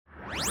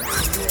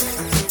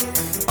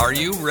Are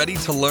you ready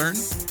to learn?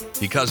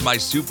 Because my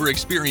super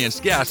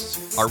experienced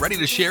guests are ready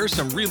to share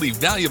some really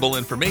valuable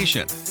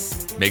information.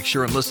 Make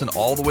sure and listen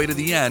all the way to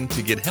the end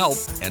to get help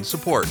and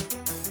support.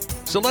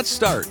 So let's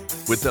start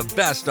with the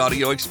best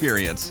audio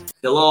experience.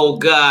 Hello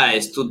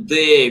guys,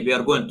 today we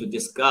are going to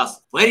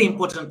discuss very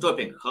important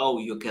topic, how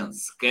you can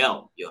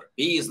scale your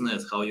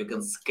business, how you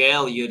can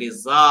scale your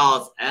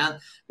results, and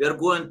we are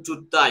going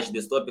to touch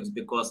these topics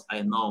because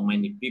I know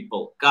many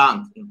people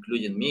can't,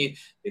 including me,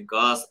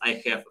 because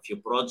I have a few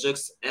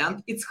projects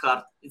and it's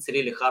hard. It's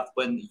really hard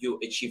when you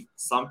achieve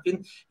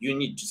something. You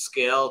need to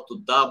scale,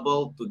 to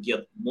double, to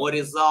get more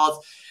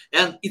results,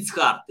 and it's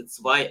hard. That's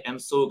why I'm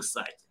so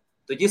excited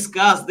to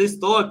discuss this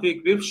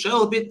topic with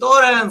Shelby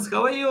Torrance.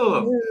 How are you?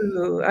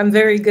 Ooh, I'm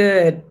very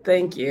good.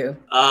 Thank you.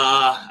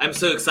 I'm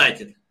so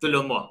excited to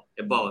learn more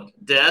about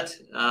that.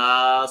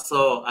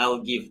 So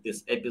I'll give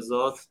this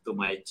episode to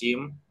my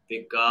team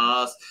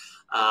because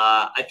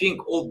I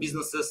think all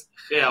businesses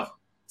have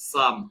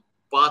some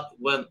part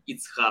when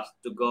it's hard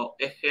to go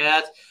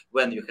ahead,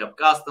 when you have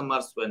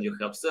customers, when you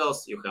have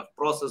sales, you have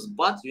process,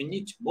 but you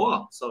need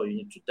more. So you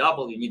need to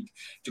double, you need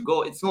to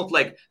go. It's not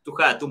like to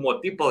hire 2 more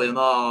people,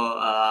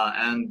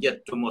 and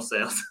get 2 more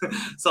sales.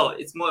 So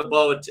it's more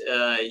about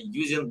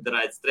using the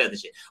right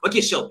strategy. Okay,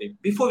 Shelby,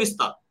 before we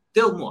start,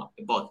 tell more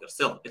about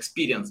yourself,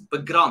 experience,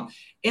 background,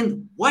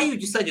 and why you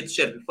decided to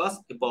share with us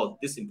about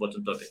this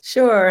important topic.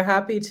 Sure,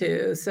 happy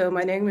to. So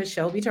my name is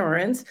Shelby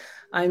Torrance.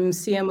 I'm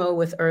CMO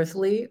with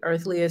Earthly.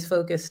 Earthly is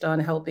focused on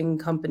helping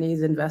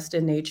companies invest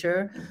in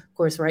nature. Of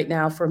course, right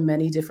now, for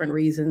many different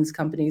reasons,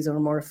 companies are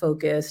more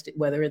focused,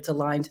 whether it's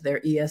aligned to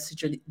their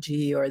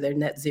ESG or their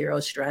net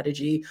zero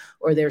strategy,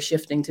 or they're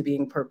shifting to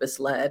being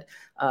purpose-led.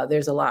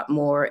 There's a lot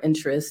more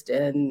interest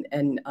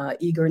and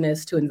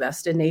eagerness to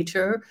invest in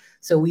nature.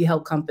 So we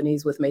help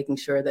companies with making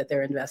sure that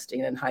they're investing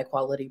in high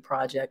quality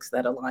projects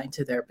that align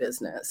to their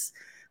business.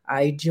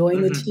 I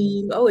joined the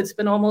team, it's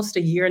been almost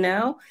a year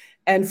now.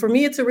 And for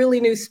me, it's a really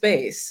new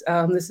space.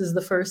 This is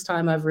the first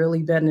time I've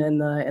really been in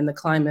the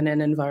climate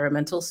and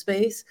environmental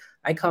space.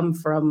 I come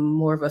from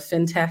more of a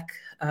fintech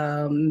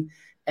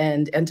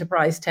and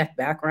enterprise tech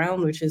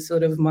background, which is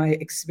sort of my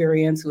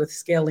experience with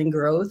scaling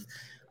growth.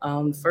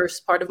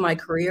 First part of my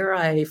career,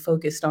 I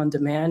focused on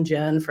demand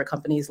gen for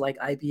companies like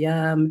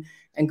IBM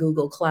and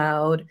Google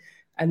Cloud.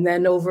 And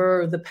then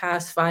over the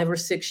past 5 or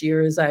 6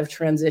 years, I've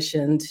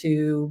transitioned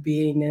to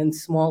being in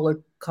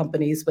smaller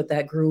companies, but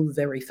that grew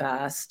very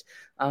fast.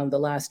 The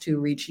last 2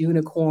 reached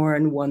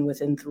unicorn, 1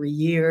 within 3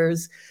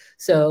 years.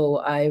 So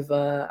I've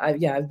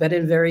been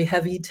in very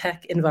heavy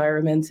tech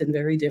environments and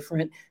very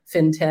different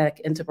fintech,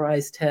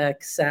 enterprise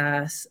tech,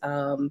 SaaS.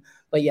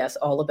 But yes,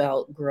 all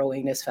about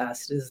growing as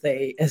fast as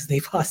they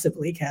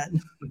possibly can.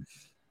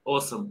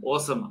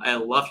 Awesome. I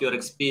love your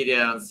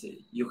experience.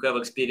 You have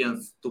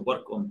experience to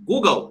work on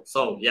Google.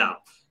 So yeah,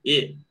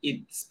 it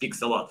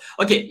speaks a lot.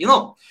 Okay,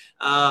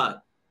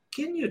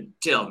 can you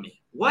tell me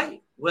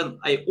why when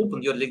I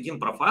open your LinkedIn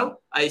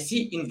profile, I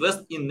see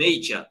invest in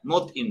nature,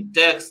 not in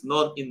text,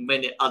 not in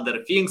many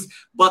other things,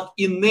 but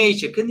in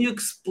nature. Can you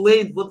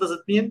explain what does it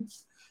mean?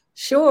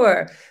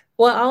 Sure.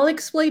 Well, I'll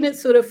explain it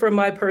sort of from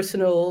my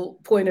personal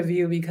point of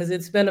view because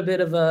it's been a bit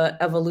of a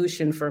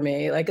evolution for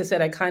me. Like I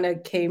said, I kind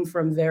of came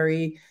from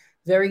very,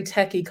 very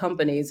techie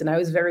companies, and I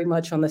was very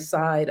much on the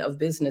side of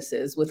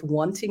businesses with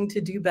wanting to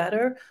do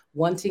better,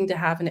 wanting to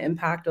have an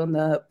impact on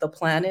the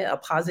planet, a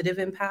positive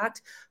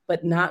impact,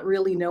 but not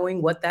really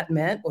knowing what that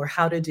meant or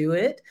how to do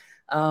it.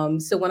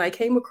 So when I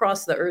came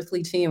across the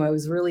Earthly team, I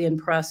was really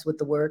impressed with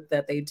the work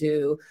that they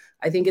do.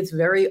 I think it's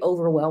very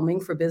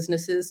overwhelming for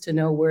businesses to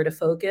know where to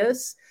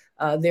focus.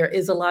 There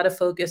is a lot of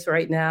focus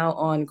right now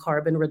on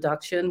carbon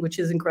reduction, which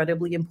is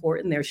incredibly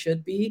important. There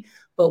should be,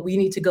 but we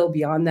need to go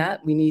beyond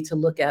that. We need to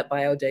look at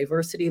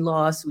biodiversity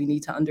loss. We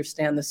need to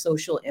understand the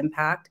social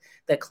impact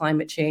that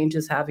climate change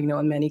is having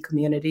on many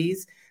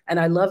communities. And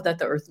I love that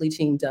the Earthly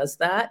team does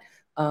that.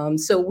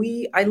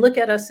 I look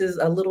at us as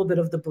a little bit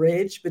of the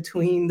bridge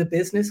between the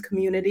business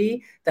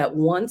community that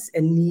wants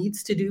and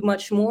needs to do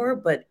much more,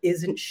 but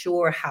isn't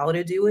sure how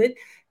to do it,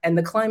 and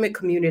the climate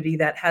community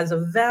that has a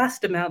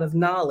vast amount of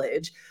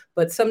knowledge,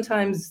 but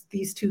sometimes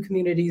these 2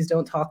 communities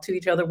don't talk to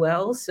each other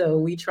well. So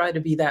we try to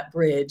be that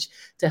bridge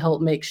to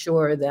help make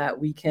sure that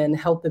we can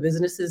help the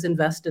businesses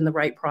invest in the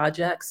right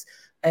projects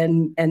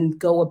and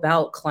go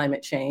about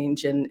climate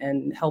change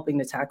and helping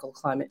to tackle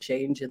climate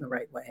change in the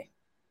right way.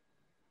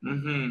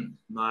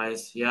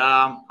 Nice.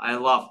 Yeah, I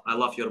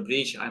love your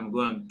bridge. I'm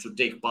going to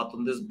take part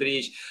on this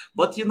bridge.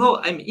 But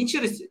I'm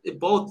interested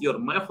about your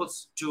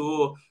methods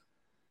to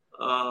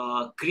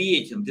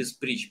creating this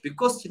bridge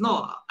because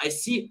I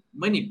see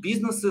many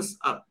businesses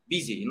are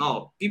busy.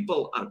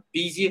 People are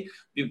busy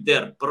with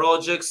their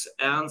projects,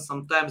 and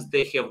sometimes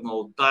they have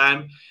no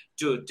time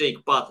to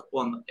take part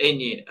on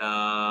any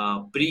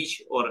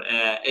bridge or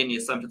any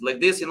something like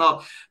this.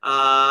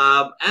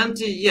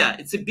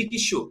 It's a big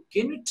issue.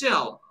 Can you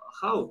tell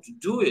how to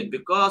do it?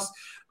 Because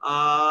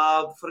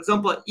for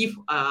example, if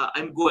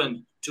I'm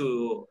going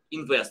to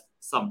invest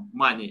some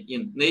money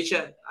in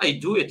nature. I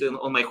do it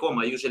on my home.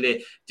 I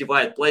usually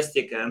divide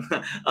plastic and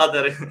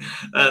other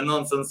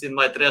nonsense in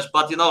my trash.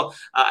 But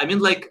I mean,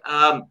 like.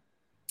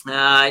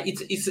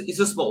 It's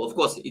a small, of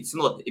course, it's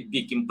not a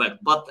big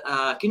impact. But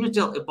can you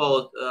tell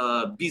about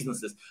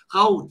businesses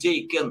how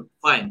they can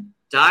find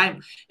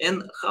time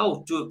and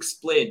how to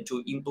explain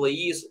to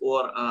employees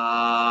or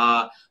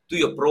to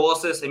your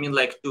process? I mean,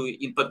 like to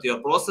impact your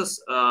process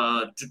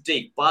to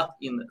take part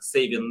in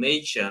saving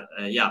nature.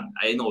 Yeah,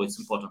 I know it's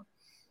important.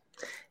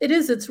 It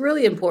is. It's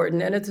really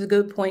important. And it's a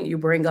good point you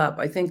bring up.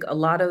 I think a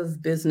lot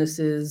of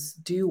businesses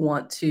do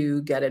want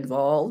to get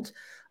involved,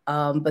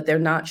 but they're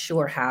not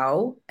sure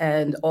how.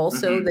 And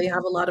also, they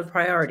have a lot of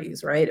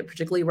priorities, right?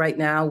 Particularly right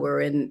now,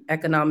 we're in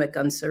economic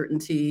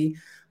uncertainty.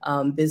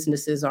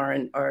 Businesses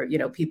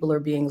people are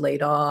being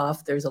laid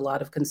off. There's a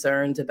lot of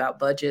concerns about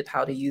budget,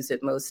 how to use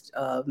it most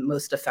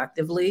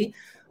effectively.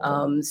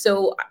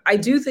 So I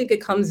do think it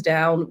comes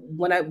down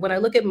when I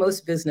look at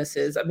most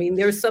businesses. I mean,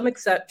 there's some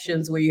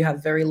exceptions where you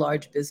have very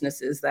large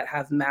businesses that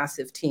have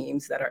massive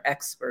teams that are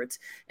experts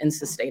in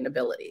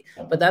sustainability,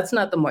 but that's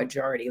not the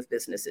majority of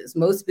businesses.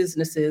 Most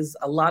businesses,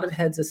 a lot of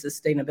heads of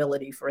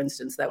sustainability, for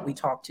instance, that we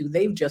talk to,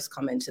 they've just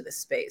come into this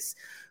space.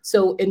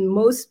 So in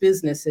most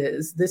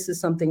businesses, this is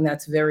something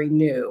that's very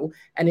new,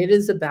 and it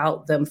is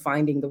about them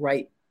finding the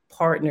right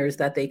partners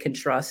that they can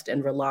trust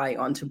and rely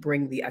on to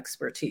bring the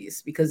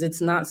expertise, because it's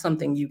not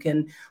something you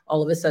can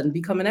all of a sudden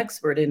become an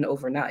expert in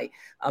overnight.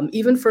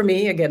 Even for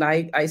me, again,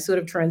 I sort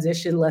of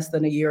transitioned less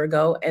than a year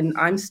ago, and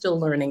I'm still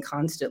learning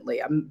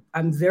constantly.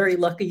 I'm very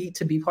lucky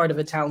to be part of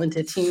a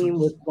talented team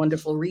with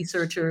wonderful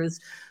researchers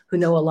who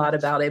know a lot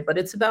about it, but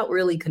it's about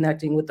really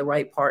connecting with the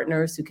right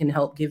partners who can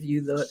help give you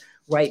the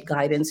right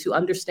guidance, who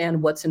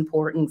understand what's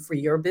important for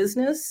your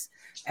business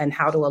and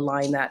how to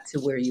align that to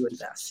where you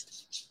invest.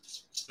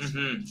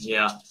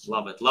 Yeah,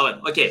 love it.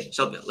 Okay,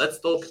 Shelby, let's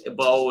talk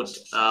about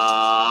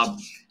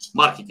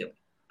marketing.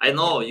 I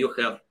know you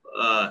have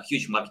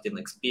huge marketing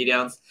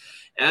experience,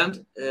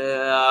 and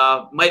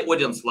my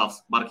audience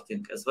loves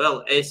marketing as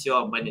well.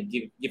 SEO,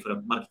 many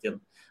different marketing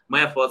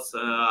methods,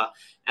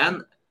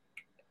 and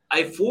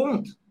I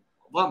found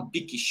one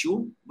big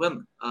issue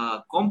when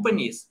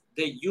companies,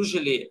 they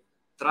usually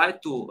try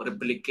to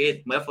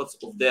replicate methods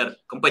of their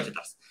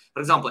competitors.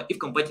 For example, if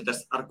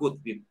competitors are good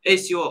with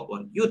SEO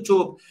or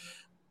YouTube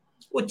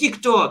or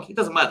TikTok, it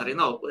doesn't matter,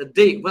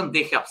 when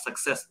they have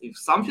success with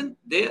something,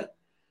 they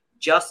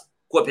just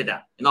copy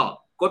that,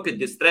 copy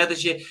this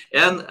strategy,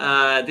 and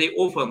they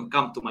often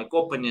come to my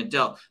company and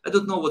tell, I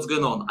don't know what's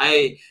going on.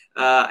 I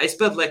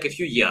spent like a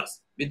few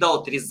years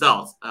without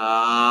results.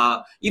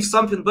 If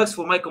something works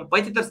for my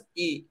competitors,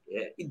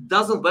 it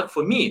doesn't work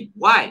for me.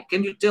 Why?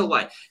 Can you tell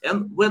why?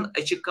 And when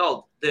I check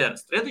out their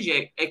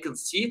strategy, I can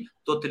see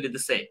totally the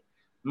same.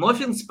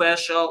 Nothing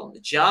special,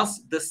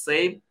 just the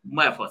same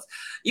methods.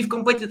 If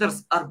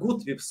competitors are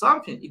good with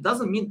something, it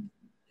doesn't mean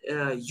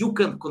you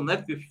can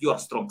connect with your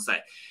strong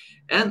side.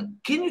 And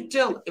can you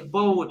tell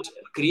about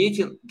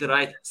creating the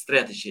right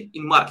strategy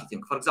in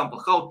marketing? For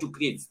example, how to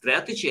create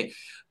strategy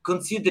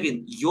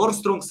considering your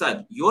strong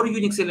side, your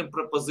unique selling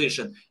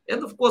proposition,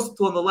 and of course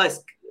to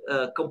analyze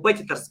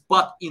competitors,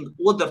 but in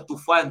order to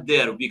find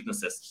their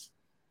weaknesses.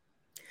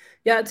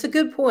 Yeah, it's a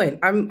good point.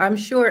 I'm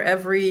sure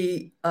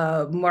every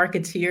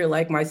marketeer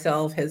like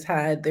myself has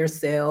had their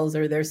sales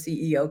or their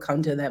CEO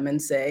come to them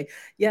and say,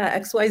 yeah,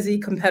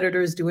 XYZ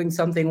competitor is doing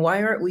something.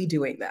 Why aren't we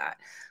doing that?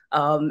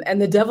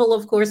 And the devil,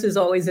 of course, is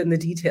always in the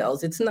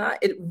details.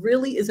 It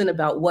really isn't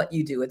about what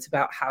you do. It's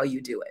about how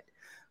you do it.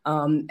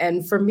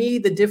 And for me,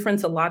 the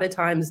difference a lot of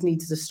times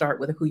needs to start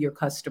with who your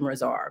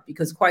customers are,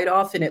 because quite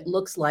often it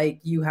looks like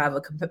you have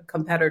a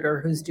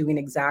competitor who's doing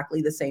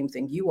exactly the same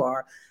thing you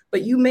are,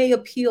 but you may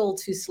appeal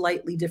to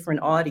slightly different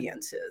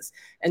audiences.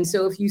 And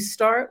so if you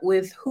start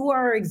with who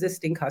are our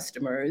existing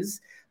customers,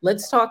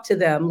 let's talk to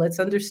them, let's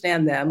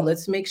understand them,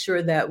 let's make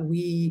sure that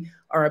we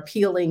are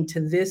appealing to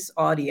this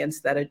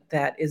audience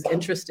that is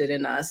interested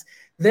in us,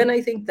 then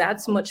I think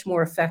that's much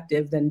more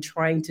effective than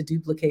trying to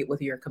duplicate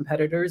what your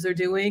competitors are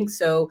doing.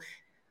 So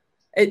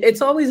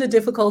it's always a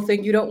difficult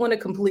thing. You don't want to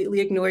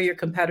completely ignore your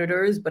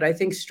competitors, but I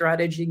think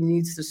strategy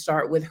needs to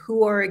start with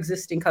who our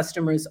existing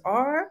customers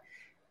are.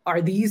 Are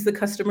these the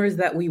customers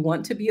that we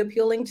want to be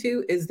appealing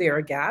to? Is there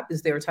a gap?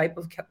 Is there a type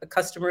of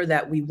customer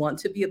that we want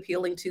to be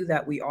appealing to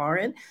that we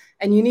aren't?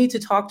 And you need to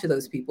talk to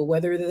those people,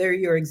 whether they're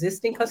your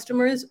existing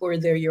customers or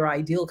they're your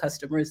ideal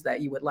customers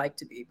that you would like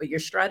to be. But your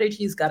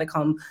strategy's got to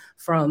come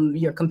from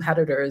your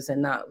competitors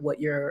and not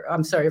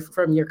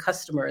from your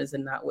customers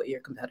and not what your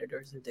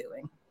competitors are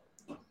doing.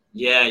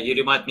 Yeah, you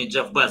remind me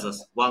Jeff Bezos.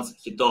 Once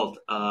he told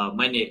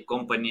many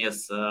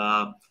companies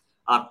are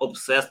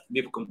obsessed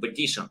with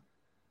competition,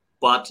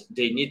 but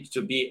they need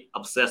to be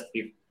obsessed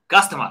with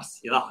customers,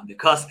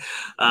 because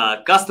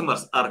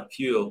customers are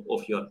fuel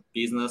of your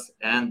business.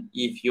 And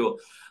if you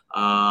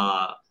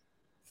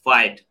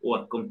fight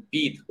or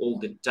compete all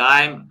the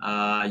time,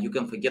 you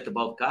can forget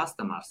about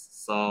customers.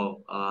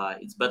 So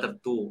it's better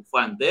to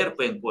find their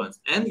pain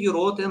points. And you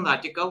wrote an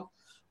article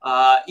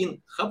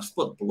in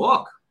HubSpot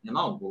blog,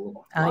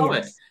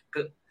 Yes.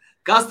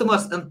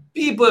 customers and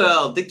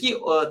people, the key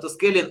to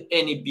scaling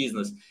any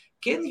business.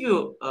 Can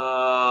you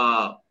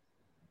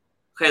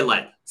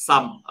highlight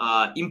some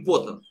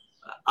important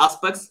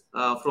aspects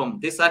from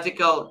this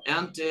article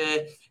and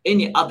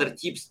any other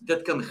tips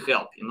that can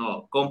help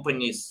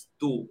companies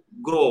to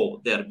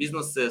grow their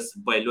businesses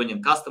by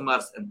learning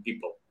customers and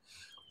people?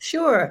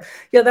 Sure.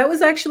 Yeah, that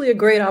was actually a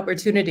great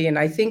opportunity. And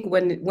I think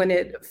when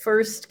it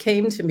first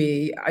came to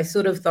me, I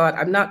sort of thought,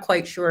 I'm not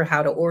quite sure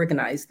how to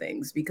organize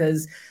things,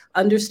 because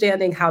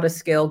understanding how to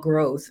scale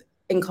growth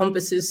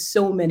encompasses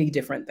so many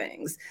different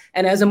things.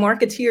 And as a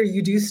marketeer,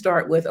 you do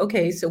start with,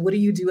 okay, so what do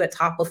you do at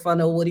top of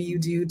funnel? What do you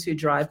do to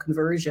drive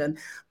conversion?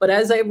 But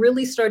as I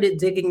really started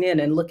digging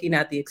in and looking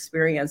at the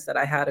experience that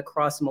I had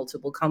across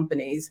multiple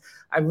companies,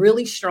 I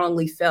really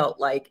strongly felt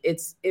like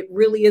it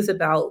really is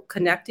about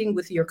connecting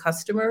with your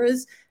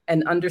customers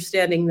and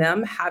understanding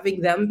them,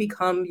 having them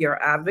become your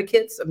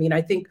advocates. I mean,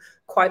 I think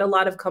quite a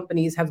lot of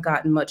companies have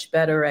gotten much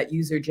better at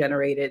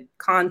user-generated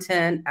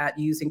content, at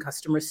using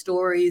customer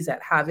stories,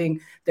 at having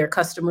their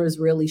customers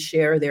really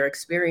share their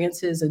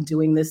experiences and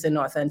doing this in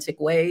authentic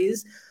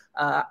ways.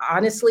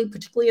 Honestly,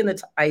 particularly in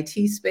the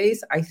IT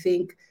space, I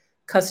think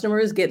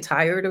customers get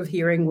tired of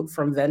hearing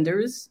from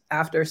vendors.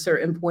 After a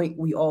certain point,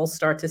 we all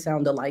start to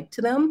sound alike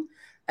to them.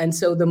 And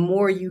so the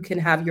more you can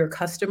have your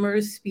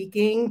customers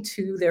speaking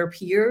to their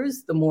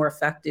peers, the more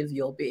effective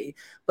you'll be.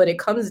 But it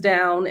comes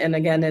down, and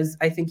again, as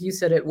I think you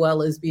said it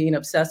well, as being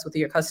obsessed with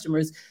your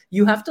customers,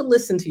 you have to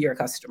listen to your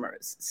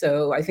customers.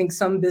 So I think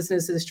some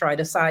businesses try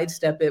to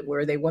sidestep it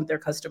where they want their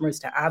customers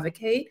to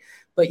advocate,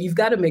 but you've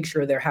got to make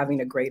sure they're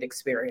having a great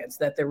experience,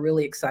 that they're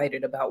really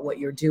excited about what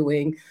you're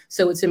doing.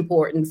 So it's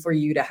important for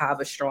you to have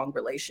a strong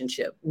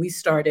relationship. We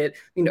started,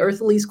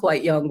 Earthly's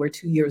quite young, we're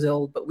 2 years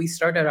old, but we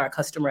started our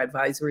customer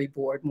advisory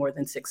board more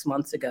than 6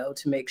 months ago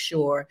to make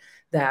sure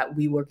that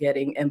we were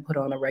getting input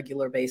on a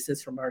regular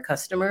basis from our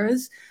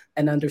customers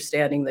and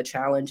understanding the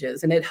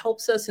challenges. And it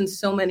helps us in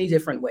so many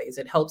different ways.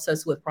 It helps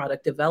us with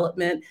product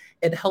development.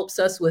 It helps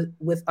us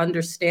with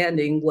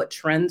understanding what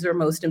trends are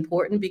most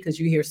important, because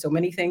you hear so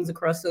many things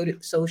across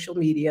social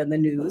media and the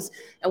news.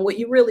 And what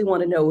you really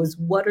want to know is,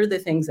 what are the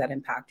things that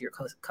impact your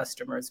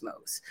customers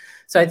most?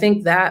 So I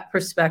think that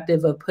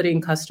perspective of putting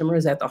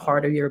customers at the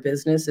heart of your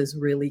business is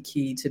really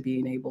key to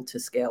being able to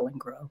scale and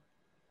grow.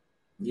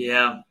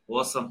 Yeah,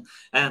 awesome.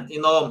 And,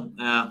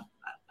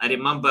 I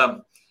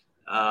remember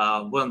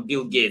when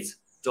Bill Gates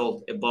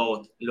told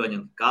about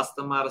learning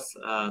customers,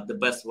 the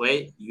best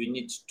way, you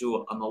need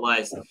to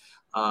analyze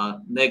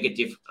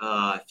negative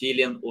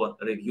feeling or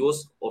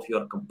reviews of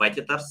your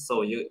competitors.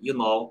 So you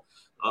know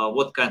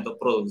what kind of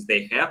products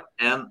they have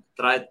and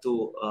try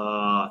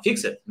to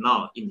fix it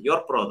now in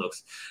your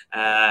products.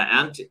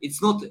 And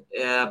it's not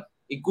a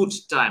good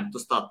time to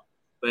start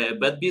a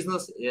bad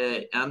business,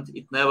 and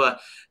it never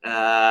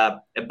a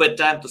bad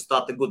time to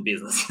start a good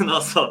business.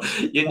 So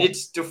you need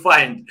to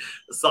find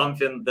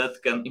something that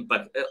can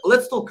impact.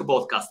 Let's talk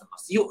about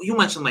customers. You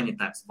mentioned many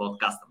times about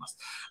customers.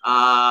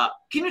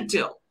 Can you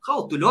tell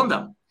how to learn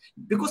them?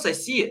 Because I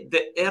see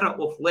the era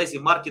of lazy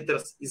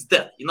marketers is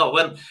dead.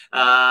 When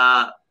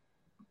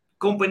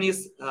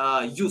companies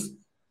use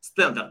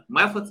standard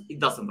methods, it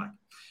doesn't work.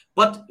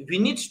 But we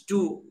need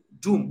to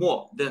do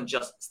more than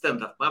just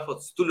standard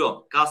methods to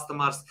learn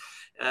customers.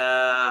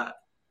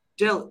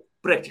 Tell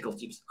practical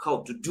tips how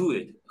to do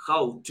it,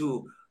 how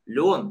to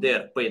learn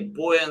their pain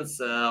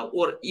points,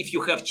 or if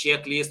you have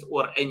checklist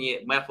or any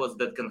methods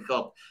that can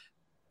help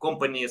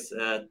companies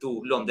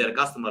to learn their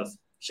customers,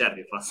 share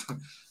with us.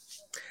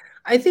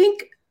 I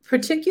think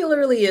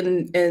particularly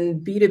in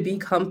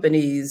B2B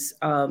companies,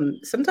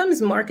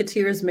 sometimes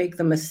marketeers make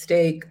the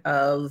mistake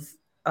of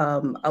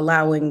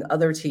allowing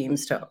other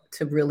teams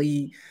to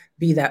really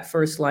be that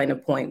first line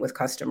of point with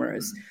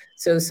customers.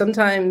 So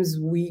sometimes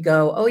we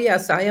go, oh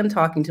yes, I am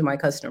talking to my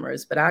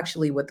customers, but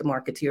actually what the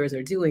marketeers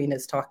are doing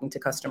is talking to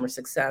customer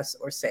success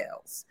or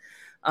sales.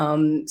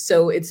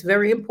 So it's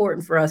very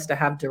important for us to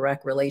have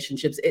direct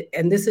relationships.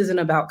 And this isn't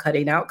about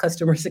cutting out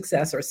customer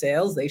success or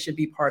sales. They should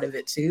be part of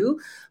it too.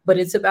 But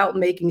it's about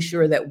making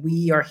sure that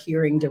we are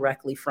hearing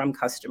directly from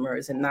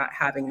customers and not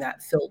having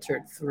that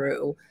filtered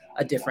through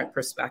a different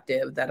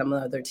perspective that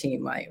another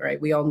team might, right?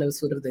 We all know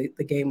sort of the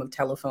game of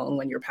telephone.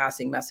 When you're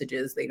passing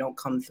messages, they don't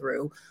come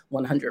through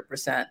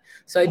 100%.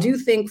 So I do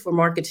think for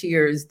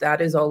marketeers, that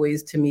is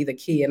always, to me, the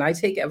key. And I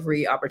take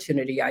every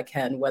opportunity I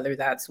can, whether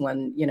that's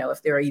when,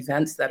 if there are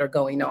events that are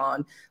going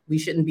on, we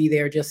shouldn't be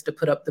there just to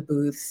put up the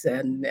booths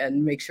and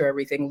make sure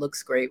everything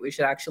looks great. We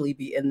should actually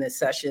be in the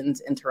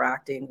sessions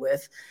interacting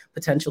with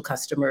potential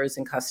customers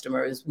and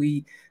customers.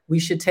 We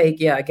should take,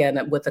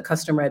 again, with the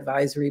customer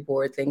advisory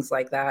board, things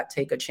like that,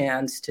 take a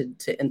chance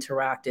to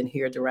interact and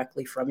hear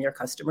directly from your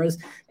customers.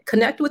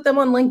 Connect with them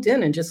on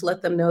LinkedIn and just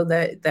let them know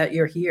that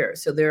you're here.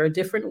 So there are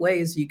different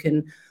ways you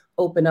can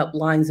open up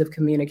lines of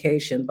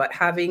communication, but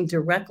having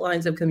direct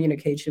lines of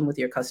communication with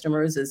your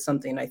customers is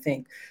something I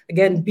think,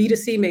 again,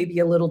 B2C may be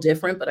a little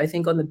different, but I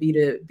think on the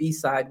B2B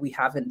side, we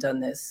haven't done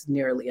this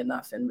nearly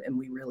enough, and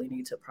we really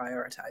need to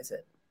prioritize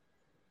it.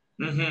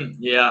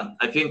 Yeah,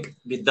 I think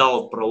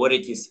without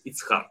priorities,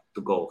 it's hard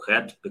to go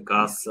ahead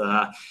because,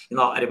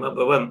 I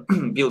remember when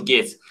Bill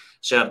Gates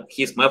shared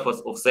his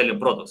methods of selling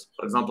products.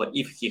 For example,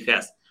 if he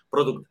has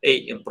product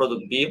A and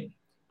product B,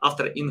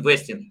 after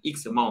investing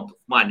X amount of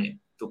money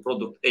to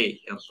product A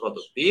and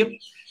product B,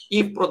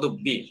 if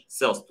product B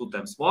sells 2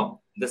 times more,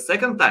 the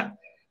second time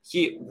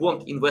he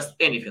won't invest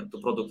anything to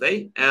product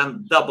A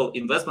and double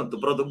investment to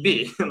product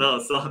B.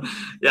 So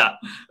yeah,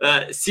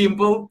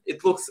 simple.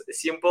 It looks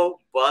simple,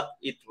 but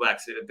it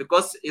works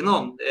because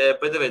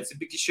by the way, it's a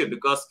big issue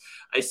because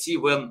I see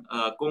when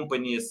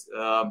companies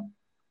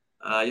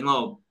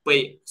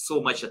pay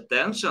so much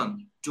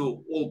attention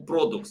to all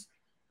products,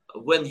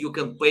 when you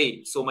can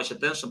pay so much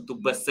attention to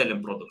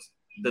best-selling products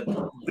that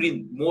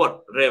bring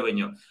more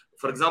revenue.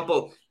 For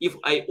example, if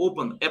I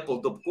open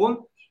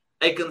apple.com,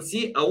 I can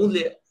see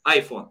only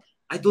iPhone.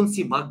 I don't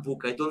see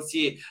MacBook, I don't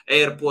see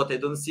AirPod, I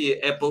don't see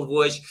Apple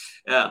Watch,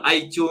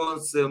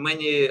 iTunes,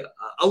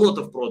 a lot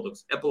of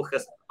products. Apple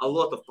has a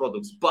lot of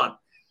products, but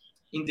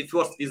in the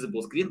first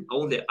visible screen,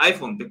 only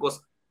iPhone, because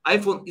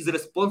iPhone is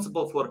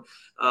responsible for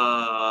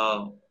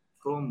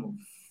from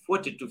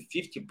 40 to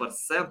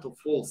 50% of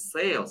all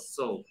sales.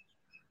 So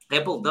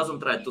Apple doesn't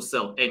try to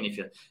sell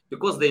anything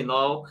because they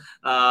know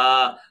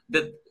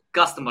that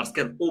customers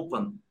can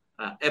open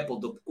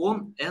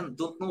apple.com and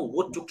don't know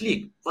what to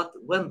click. But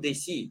when they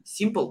see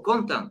simple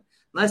content,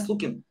 nice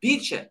looking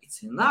picture,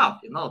 it's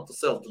enough, to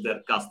sell to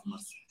their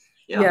customers.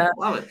 Yeah.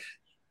 Love it.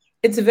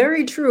 It's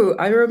very true.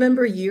 I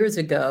remember years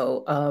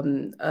ago,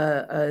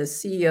 a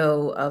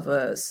CEO of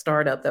a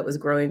startup that was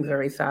growing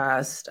very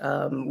fast.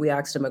 We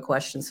asked him a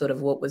question, sort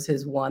of what was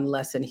his one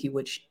lesson he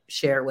would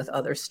share with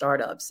other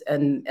startups.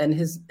 And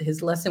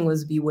his lesson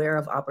was beware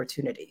of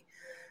opportunity.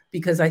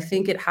 Because I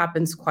think it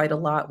happens quite a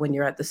lot when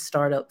you're at the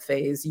startup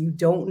phase. You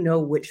don't know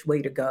which way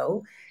to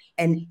go.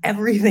 And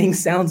everything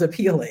sounds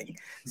appealing.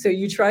 So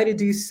you try to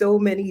do so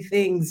many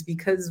things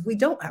because we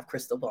don't have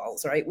crystal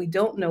balls, right? We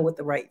don't know what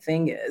the right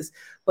thing is.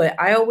 But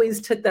I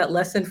always took that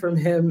lesson from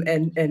him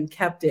and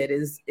kept it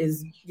is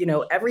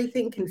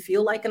everything can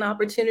feel like an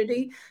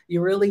opportunity.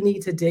 You really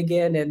need to dig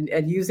in,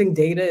 and using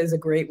data is a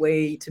great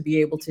way to be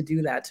able to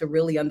do that, to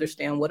really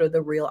understand what are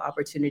the real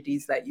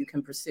opportunities that you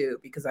can pursue.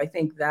 Because I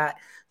think that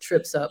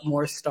trips up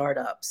more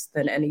startups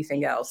than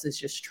anything else, is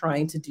just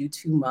trying to do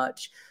too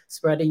much,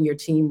 spreading your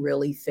team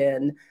really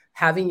thin,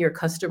 having your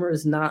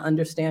customers not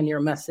understand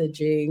your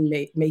messaging,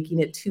 making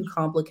it too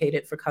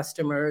complicated for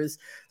customers.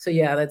 So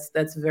yeah,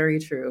 that's very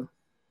true.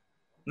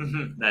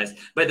 Nice.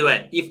 By the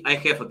way, if I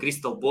have a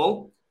crystal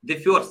ball, the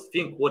first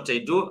thing what I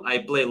do, I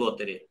play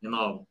lottery.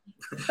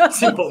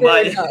 Simple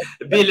money,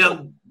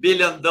 $1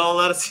 billion.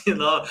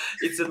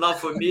 It's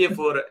enough for me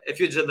for a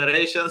few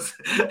generations.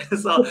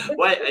 So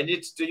why I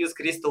need to use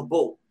crystal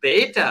ball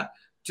data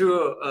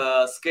to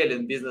scale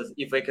in business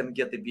if I can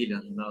get $1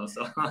 billion?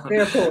 So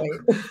fair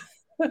point.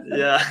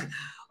 Yeah.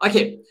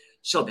 Okay.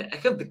 Shelby, I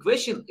have the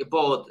question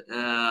about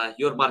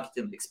your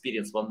marketing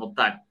experience one more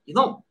time.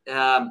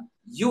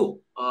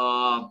 You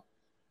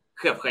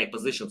have high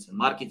positions in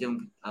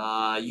marketing.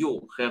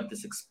 You have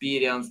this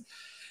experience.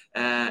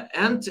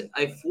 And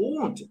I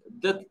found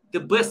that the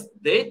best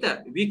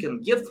data we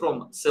can get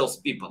from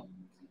salespeople.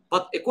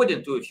 But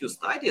according to a few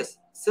studies,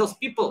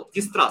 salespeople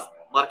distrust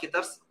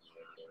marketers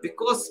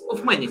because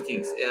of many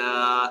things.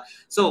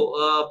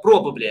 So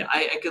probably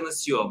I can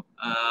assume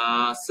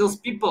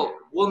salespeople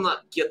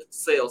wanna get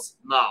sales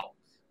now.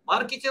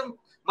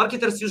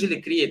 Marketers usually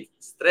create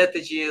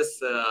strategies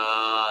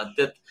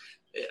that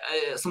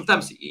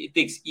sometimes it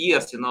takes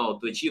years, to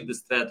achieve the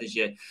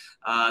strategy,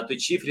 to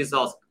achieve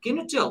results. Can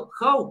you tell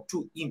how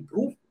to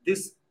improve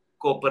this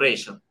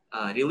cooperation,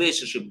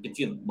 relationship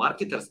between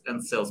marketers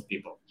and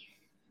salespeople?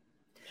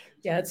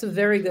 Yeah, it's a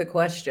very good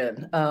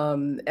question.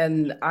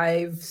 And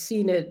I've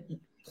seen it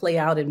play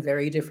out in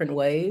very different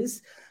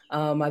ways.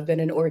 I've been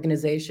in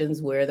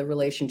organizations where the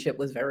relationship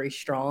was very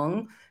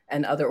strong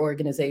and other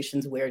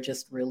organizations where it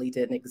just really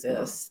didn't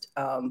exist.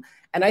 And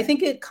I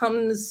think it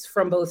comes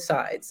from both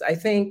sides. I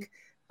think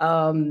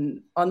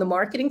on the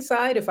marketing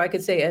side, if I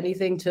could say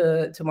anything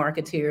to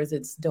marketeers,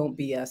 it's don't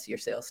BS your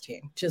sales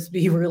team. Just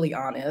be really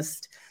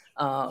honest.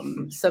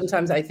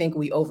 Sometimes I think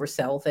we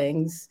oversell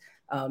things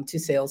to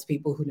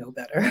salespeople who know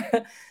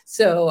better.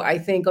 So I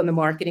think on the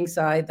marketing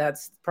side,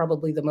 that's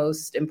probably the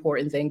most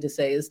important thing to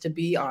say, is to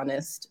be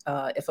honest.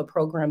 If a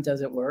program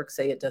doesn't work,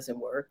 say it doesn't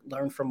work,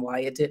 learn from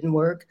why it didn't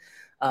work.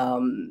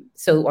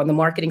 So on the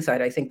marketing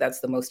side, I think that's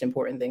the most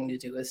important thing to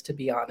do, is to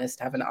be honest,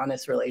 have an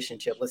honest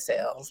relationship with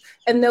sales,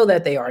 and know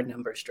that they are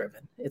numbers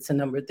driven. It's a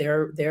number.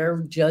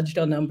 They're judged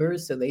on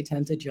numbers, so they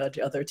tend to judge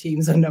other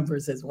teams on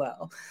numbers as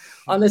well.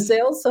 On the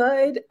sales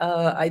side,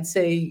 I'd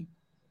say,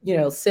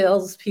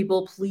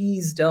 salespeople,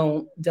 please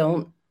don't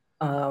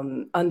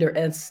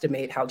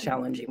underestimate how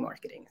challenging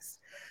marketing is.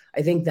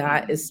 I think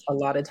that is a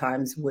lot of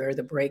times where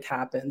the break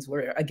happens,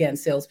 where, again,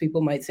 salespeople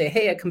might say,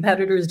 hey, a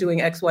competitor is doing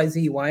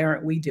XYZ. Why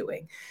aren't we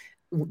doing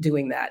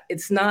that?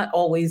 It's not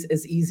always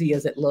as easy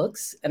as it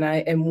looks.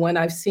 And when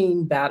I've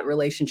seen bad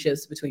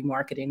relationships between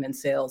marketing and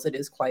sales, it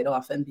is quite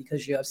often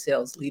because you have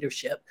sales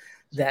leadership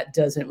that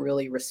doesn't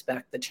really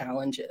respect the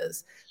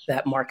challenges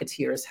that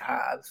marketeers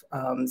have.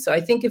 So I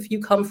think if you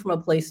come from a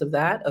place of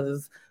that,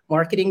 of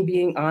marketing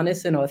being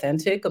honest and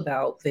authentic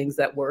about things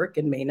that work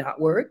and may not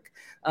work,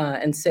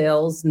 and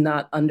sales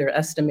not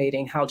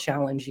underestimating how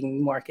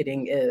challenging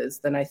marketing is,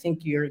 then I think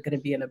you're going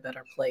to be in a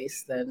better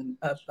place than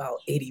about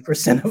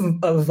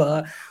 80%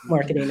 of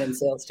marketing and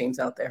sales teams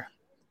out there.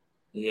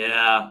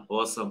 Yeah,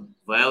 awesome.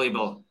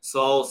 Valuable.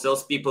 So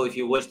salespeople, if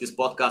you watch this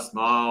podcast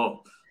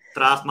now,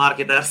 trust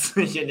marketers,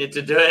 you need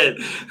to do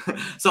it.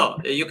 So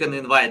you can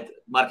invite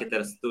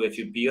marketers to a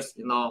few beers,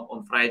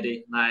 on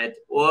Friday night,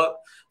 or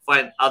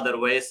find other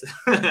ways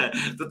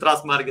to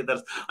trust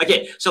marketers.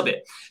 Okay,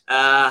 Shelby,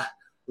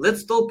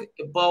 let's talk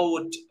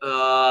about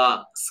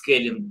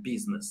scaling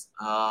business.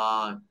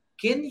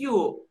 Can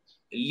you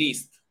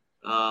list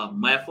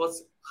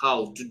methods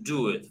how to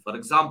do it? For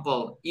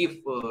example, if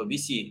we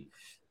see,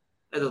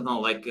 I don't know,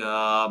 like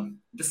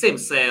the same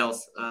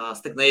sales,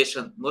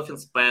 stagnation, nothing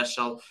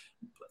special.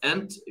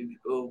 And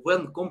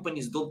when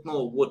companies don't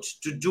know what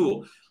to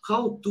do,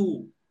 how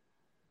to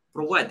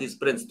provide this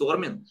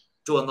brainstorming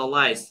to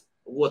analyze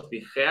what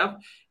we have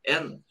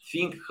and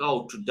think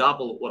how to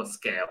double or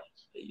scale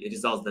the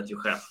results that you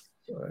have.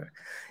 Sure.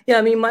 Yeah,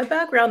 I mean, my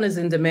background is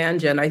in demand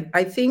gen.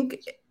 I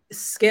think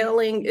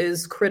scaling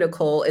is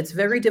critical. It's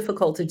very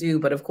difficult to do,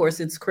 but of course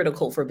it's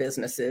critical for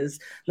businesses,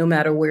 no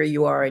matter where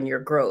you are in your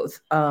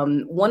growth.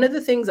 One of the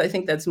things I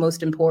think that's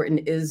most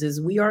important is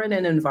we are in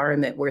an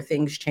environment where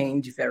things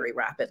change very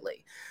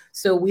rapidly.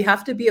 So we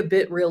have to be a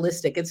bit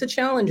realistic. It's a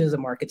challenge as a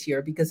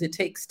marketeer because it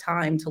takes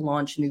time to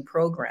launch new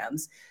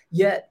programs.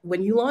 Yet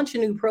when you launch a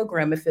new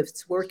program, if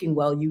it's working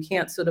well, you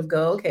can't sort of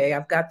go, okay,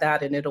 I've got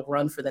that and it'll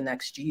run for the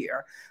next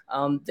year.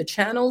 The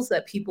channels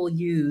that people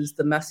use,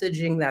 the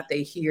messaging that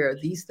they hear,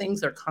 these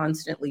things are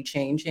constantly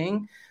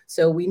changing.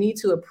 So we need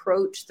to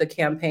approach the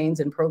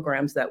campaigns and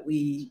programs that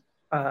we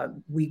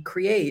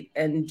create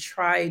and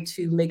try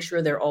to make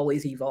sure they're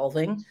always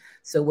evolving.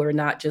 So we're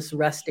not just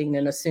resting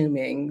and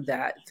assuming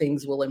that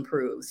things will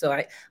improve. So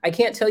I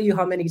can't tell you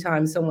how many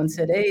times someone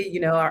said,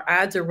 hey, our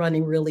ads are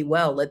running really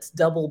well. Let's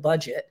double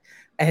budget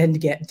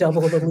and get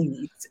double the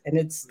leads. And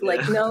it's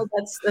like, no,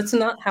 that's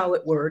not how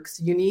it works.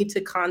 You need to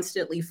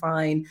constantly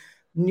find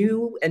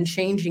new and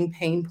changing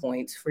pain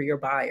points for your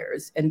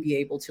buyers and be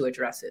able to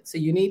address it. So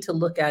you need to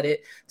look at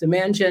it.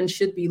 Demand gen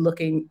should be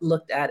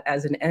looked at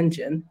as an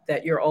engine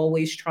that you're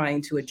always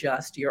trying to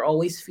adjust. You're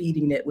always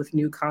feeding it with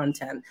new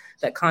content.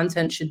 That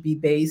content should be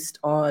based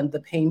on the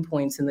pain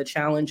points and the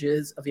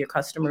challenges of your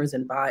customers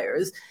and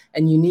buyers.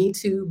 And you need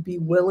to be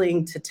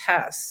willing to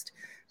test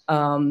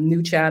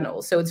new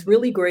channels. So it's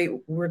really great,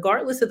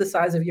 regardless of the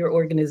size of your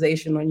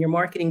organization. On your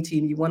marketing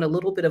team, you want a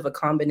little bit of a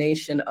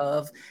combination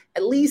of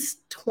at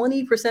least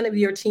 20% of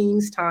your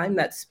team's time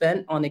that's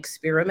spent on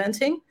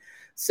experimenting.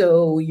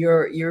 So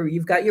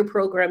you've got your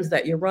programs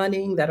that you're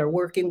running that are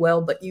working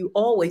well, but you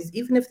always,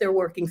 even if they're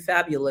working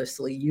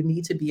fabulously, you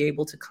need to be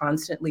able to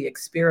constantly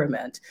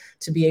experiment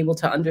to be able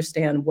to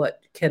understand what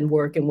can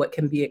work and what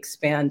can be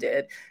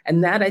expanded.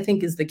 And that, I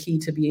think, is the key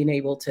to being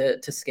able to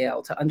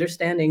scale, to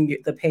understanding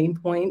the pain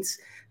points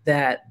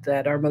that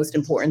are most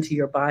important to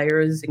your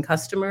buyers and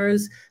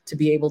customers, to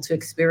be able to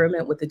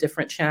experiment with the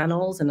different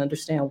channels and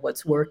understand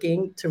what's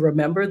working, to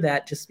remember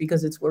that just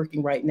because it's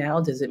working right now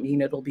doesn't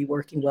mean it'll be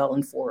working well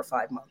in 4 or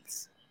 5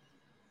 months.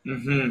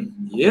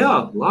 Mm-hmm.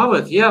 Yeah, love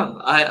it. Yeah,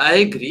 I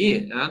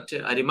agree. And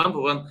I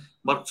remember when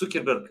Mark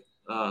Zuckerberg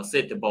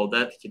said about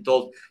that, he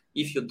told,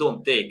 if you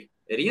don't take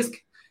a risk,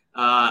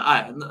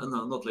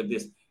 no, not like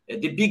this.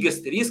 The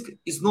biggest risk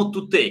is not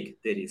to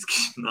take the risk.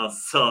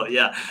 So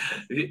yeah,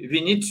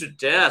 we need to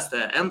test.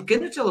 And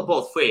can you tell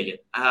about failing?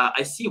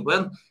 I see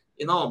when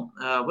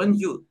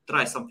you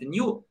try something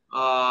new,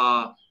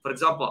 for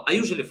example, I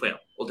usually fail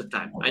all the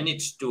time. I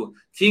need to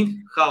think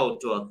how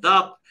to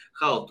adapt,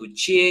 how to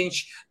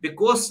change,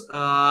 because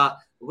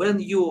when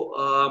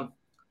you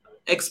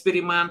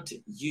experiment,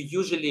 you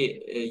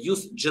usually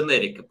use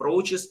generic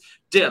approaches.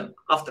 Then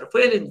after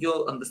failing,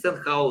 you'll understand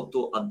how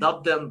to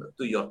adapt them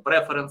to your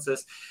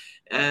preferences.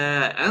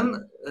 And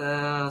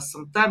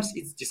sometimes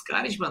it's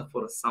discouragement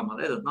for someone,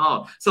 I don't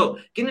know. So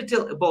can you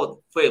tell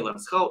about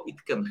failures, how it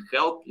can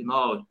help,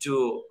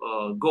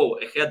 to go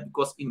ahead?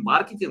 Because in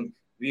marketing,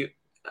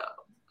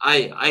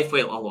 I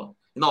fail a lot.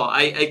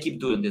 I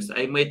keep doing this.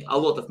 I made a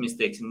lot of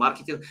mistakes in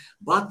marketing,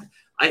 but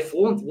I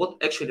found what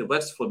actually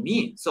works for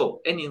me.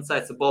 So any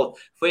insights about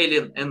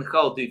failing, and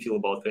how do you feel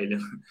about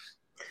failing?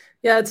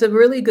 Yeah, it's a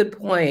really good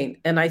point.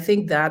 And I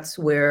think that's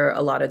where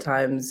a lot of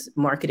times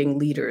marketing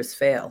leaders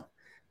fail,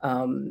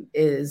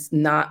 is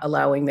not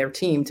allowing their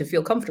team to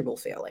feel comfortable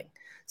failing.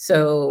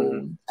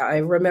 So I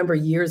remember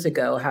years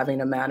ago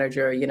having a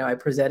manager, I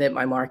presented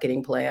my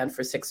marketing plan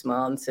for 6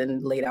 months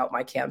and laid out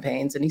my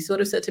campaigns. And he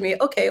sort of said to me,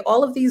 okay,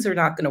 all of these are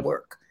not going to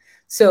work.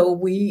 So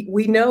we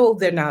know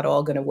they're not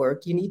all going to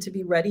work. You need to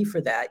be ready for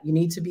that. You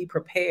need to be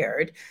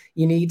prepared.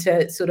 You need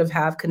to sort of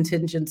have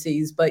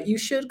contingencies, but you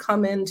should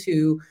come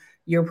into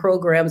your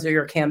programs or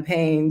your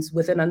campaigns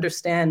with an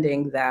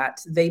understanding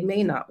that they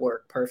may not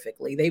work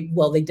perfectly. They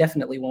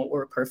definitely won't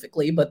work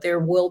perfectly, but there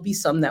will be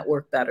some that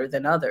work better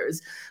than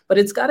others. But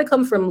it's got to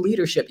come from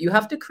leadership. You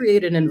have to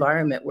create an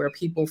environment where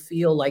people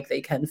feel like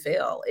they can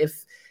fail.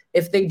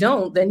 If they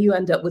don't, then you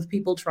end up with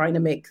people trying to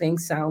make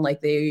things sound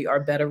like they are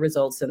better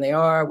results than they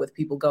are, with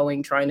people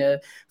trying to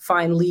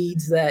find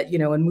leads that,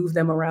 and move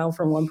them around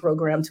from one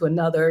program to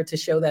another to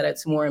show that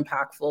it's more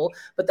impactful.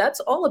 But that's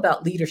all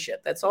about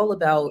leadership. That's all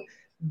about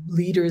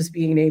leaders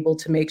being able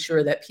to make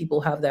sure that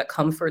people have that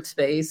comfort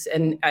space.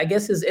 And I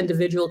guess as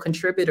individual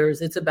contributors,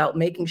 it's about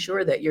making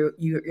sure that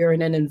you're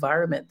in an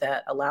environment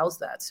that allows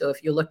that. So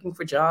if you're looking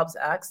for jobs,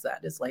 ask that.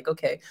 It's like,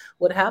 okay,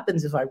 what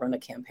happens if I run a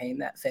campaign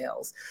that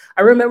fails?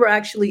 I remember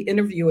actually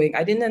interviewing,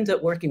 I didn't end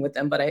up working with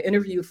them, but I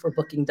interviewed for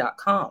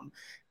Booking.com.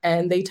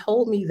 And they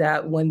told me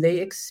that when they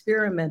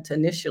experiment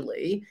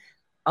initially,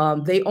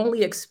 they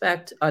only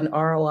expect an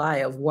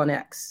ROI of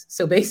 1x.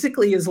 So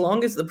basically, as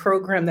long as the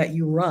program that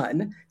you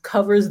run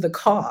covers the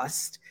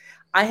cost,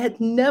 I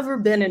had never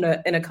been in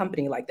a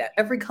company like that.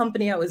 Every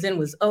company I was in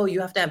was, you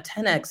have to have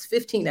 10x,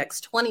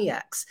 15x,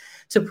 20x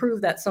to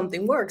prove that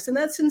something works. And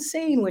that's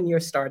insane when you're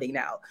starting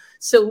out.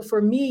 So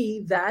for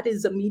me, that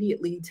is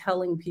immediately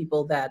telling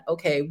people that,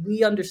 okay,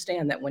 we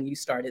understand that when you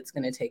start, it's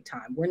going to take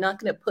time. We're not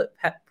going to put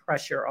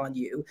pressure on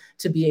you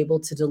to be able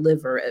to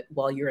deliver it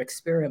while you're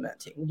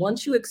experimenting.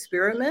 Once you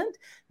experiment,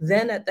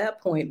 then at that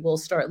point, we'll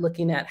start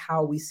looking at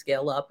how we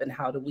scale up and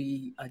how do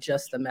we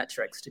adjust the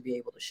metrics to be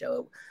able to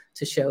show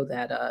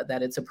that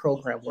it's a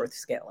program worth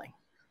scaling.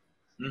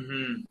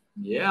 Mm-hmm.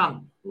 Yeah,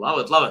 love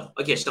it.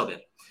 Okay, Shelby,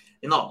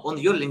 on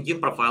your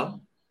LinkedIn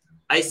profile,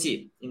 I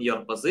see in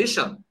your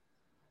position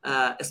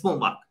a small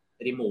mark,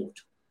 remote.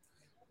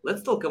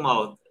 Let's talk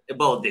about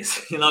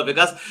this,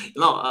 because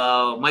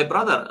my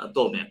brother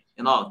told me,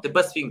 the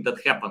best thing that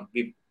happened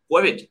with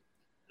COVID,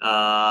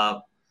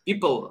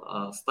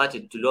 people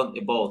started to learn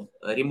about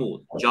a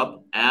remote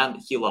job, and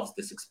he loves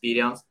this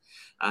experience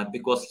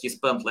because he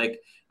spent like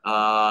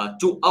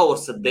 2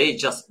 hours a day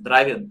just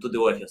driving to the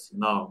office,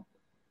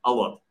 a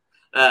lot.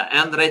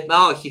 And right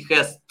now he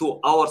has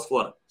 2 hours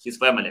for his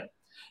family.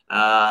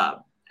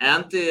 That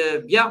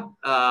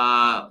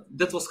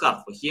was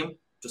hard for him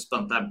to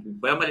spend time with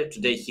family.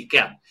 Today he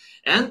can.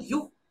 And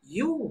you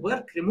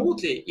work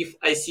remotely, if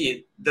I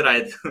see the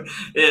right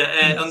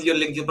on your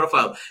LinkedIn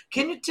profile.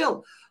 Can you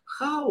tell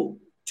how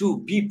to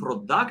be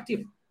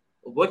productive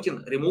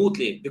working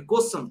remotely?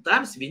 Because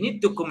sometimes we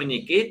need to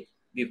communicate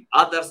with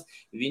others,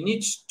 we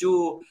need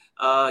to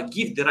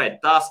give the right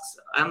tasks,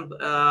 and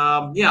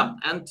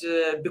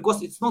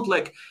because it's not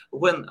like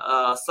when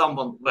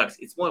someone works,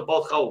 it's more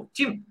about how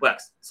team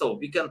works, so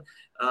we can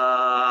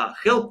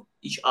help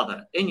each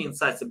other. Any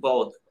insights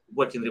about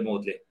working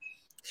remotely?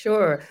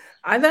 Sure.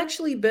 I've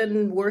actually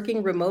been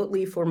working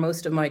remotely for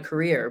most of my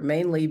career,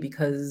 mainly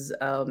because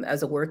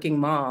as a working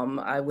mom,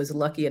 I was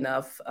lucky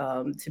enough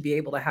to be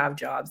able to have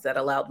jobs that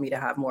allowed me to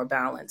have more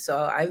balance.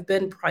 So I've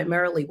been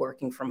primarily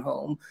working from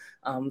home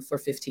for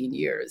 15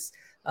 years.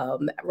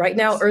 Right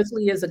now,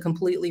 Earthly is a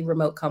completely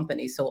remote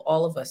company, so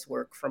all of us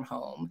work from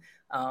home.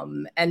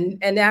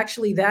 And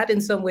actually that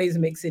in some ways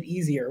makes it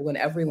easier when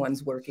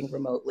everyone's working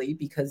remotely,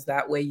 because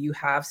that way you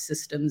have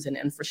systems and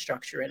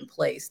infrastructure in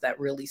place that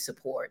really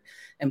support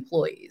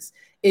employees.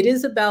 It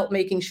is about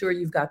making sure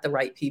you've got the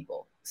right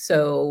people.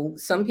 So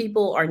some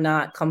people are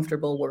not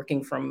comfortable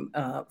working from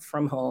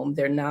home.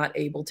 They're not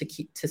able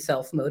to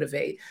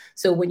self-motivate.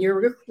 So when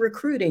you're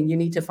recruiting, you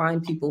need to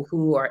find people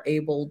who are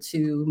able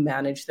to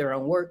manage their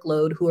own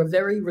workload, who are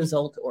very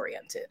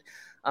result-oriented.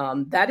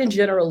 That in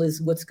general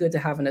is what's good to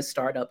have in a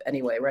startup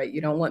anyway, right? You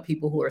don't want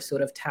people who are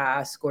sort of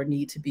tasked or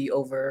need to be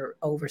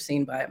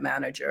overseen by a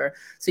manager.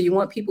 So you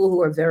want people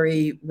who are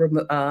very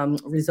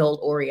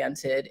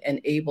result-oriented and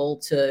able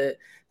to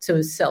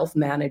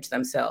self-manage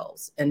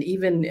themselves. And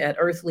even at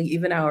Earthly,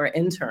 even our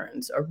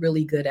interns are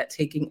really good at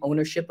taking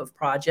ownership of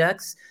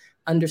projects,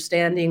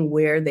 understanding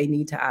where they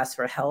need to ask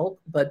for help,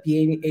 but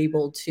being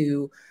able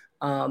to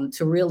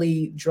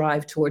really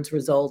drive towards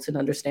results and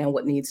understand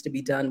what needs to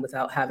be done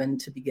without having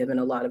to be given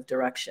a lot of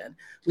direction.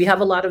 We have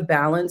a lot of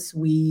balance.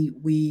 We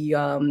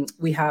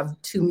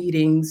have 2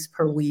 meetings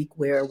per week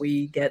where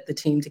we get the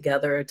team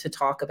together to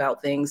talk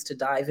about things, to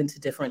dive into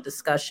different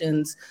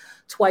discussions.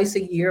 Twice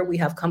a year, we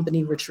have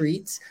company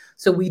retreats.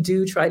 So we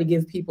do try to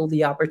give people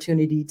the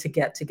opportunity to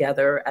get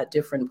together at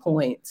different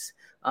points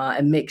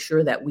and make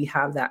sure that we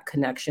have that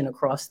connection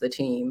across the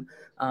team.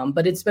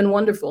 But it's been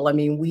wonderful. I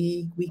mean,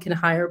 we can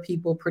hire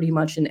people pretty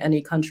much in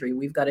any country.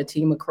 We've got a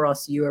team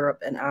across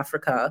Europe and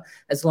Africa,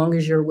 as long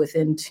as you're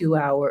within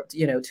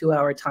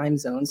 2-hour time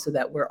zones, so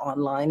that we're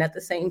online at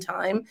the same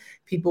time.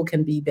 People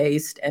can be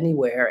based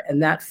anywhere.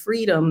 And that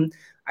freedom,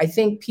 I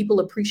think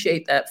people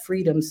appreciate that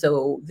freedom.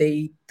 So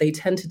the they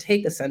tend to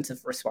take a sense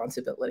of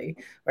responsibility,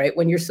 right?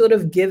 When you're sort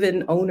of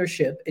given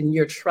ownership and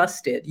you're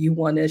trusted, you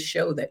want to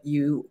show that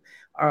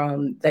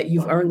that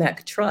you've earned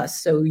that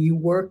trust. So you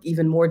work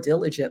even more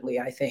diligently,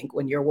 I think,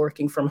 when you're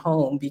working from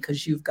home,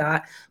 because you've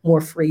got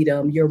more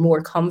freedom, you're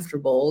more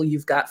comfortable,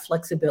 you've got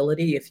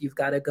flexibility. If you've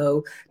got to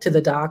go to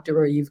the doctor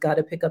or you've got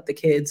to pick up the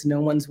kids,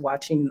 no one's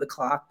watching the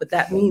clock. But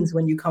that means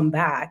when you come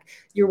back,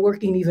 you're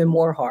working even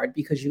more hard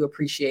because you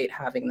appreciate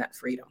having that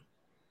freedom.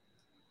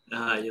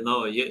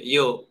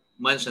 You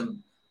mentioned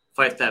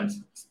 5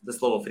 times the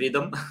slow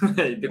freedom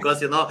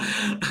because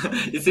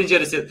it's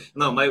interesting.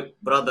 My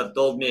brother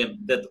told me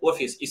that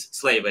office is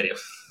slavery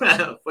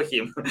for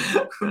him.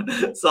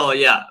 So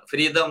yeah,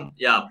 freedom.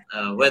 Yeah,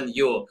 when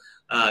you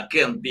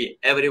can be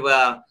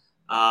everywhere.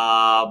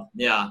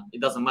 It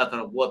doesn't matter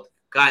what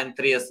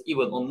countries,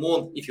 even on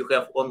moon, if you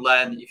have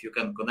online, if you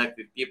can connect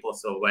with people,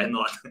 so why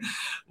not?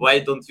 Why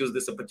don't use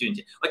this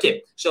opportunity?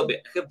 Okay, Shelby,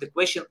 I have the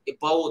question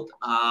about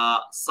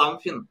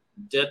something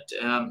that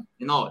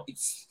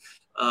it's.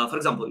 For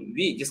example,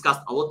 we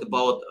discussed a lot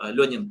about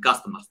learning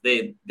customers,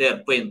 their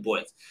pain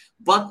points.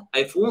 But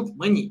I found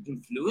many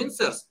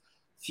influencers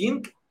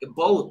think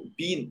about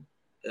being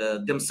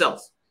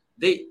themselves.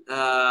 They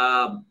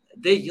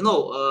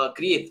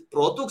create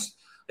products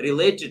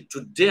related to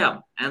them,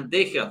 and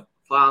they have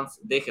fans,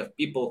 they have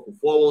people who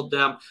follow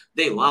them,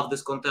 they love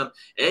this content,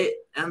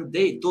 and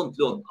they don't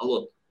learn a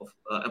lot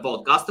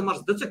about customers.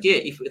 That's okay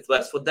if it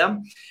works for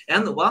them.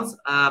 And once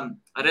I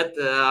read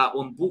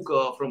one book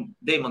from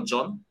Damon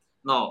John.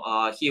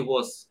 He's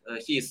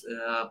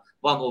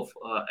one of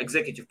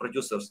executive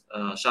producers,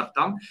 Shark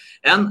Tank,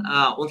 and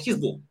on his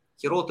book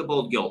he wrote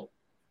about girl.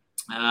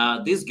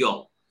 This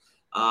girl,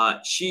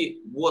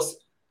 she was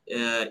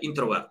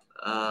introvert,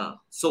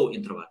 so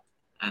introvert,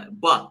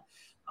 but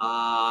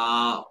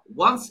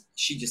once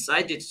she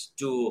decided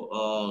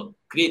to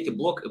create a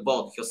blog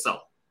about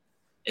herself,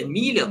 1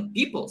 million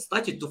people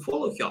started to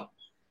follow her.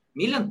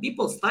 1 million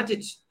people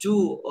started to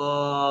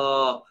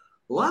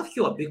love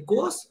her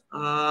because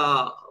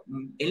 1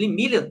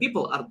 million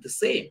people are the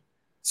same.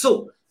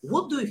 So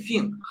what do you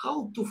think?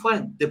 How to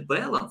find the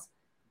balance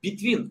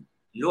between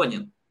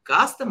learning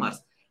customers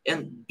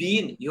and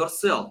being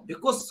yourself?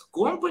 Because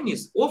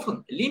companies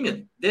often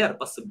limit their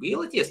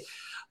possibilities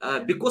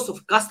because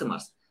of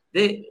customers.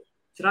 They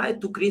try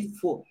to create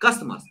for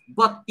customers.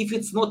 But if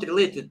it's not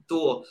related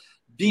to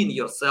being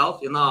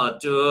yourself,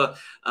 to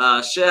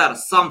share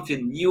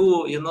something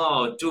new,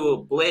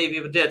 to play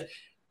with that,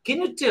 can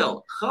you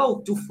tell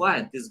how to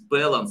find this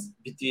balance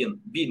between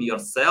being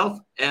yourself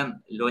and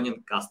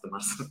learning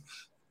customers?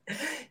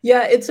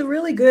 Yeah, it's a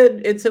really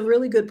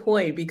good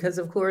point, because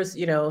of course,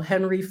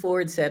 Henry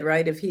Ford said,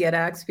 right, if he had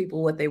asked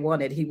people what they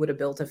wanted, he would have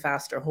built a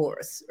faster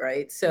horse,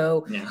 right?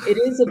 So yeah. It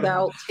is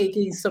about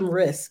taking some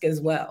risk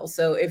as well.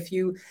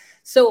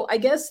 So I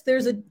guess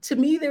there's a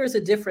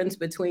difference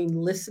between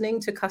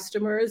listening to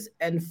customers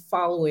and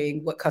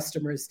following what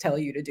customers tell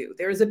you to do.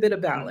 There's a bit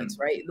of balance,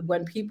 right?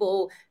 When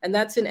people, and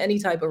that's in any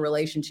type of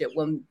relationship,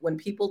 when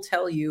people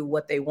tell you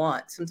what they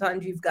want,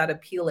 sometimes you've got to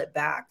peel it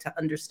back to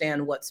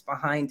understand what's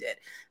behind it.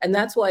 And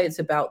that's why it's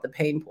about the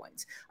pain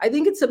points. I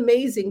think it's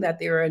amazing that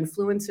there are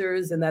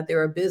influencers and that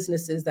there are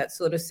businesses that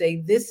sort of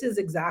say, this is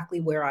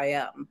exactly where I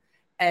am,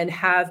 and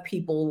have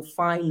people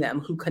find them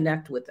who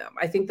connect with them.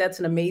 I think that's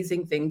an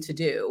amazing thing to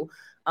do.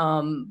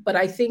 But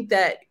I think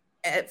that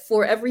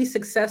for every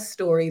success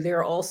story, there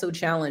are also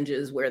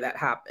challenges where that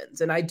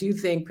happens. And I do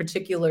think,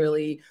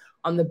 particularly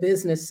on the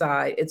business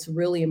side, it's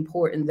really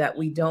important that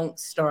we don't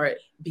start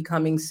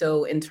becoming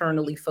so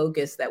internally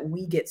focused that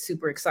we get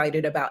super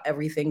excited about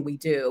everything we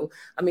do.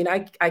 I mean,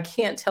 I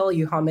can't tell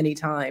you how many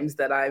times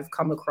that I've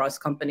come across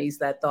companies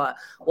that thought,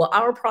 well,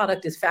 our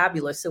product is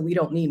fabulous, so we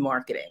don't need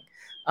marketing.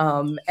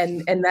 And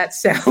that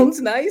sounds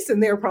nice,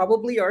 and there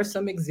probably are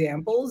some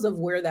examples of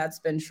where that's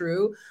been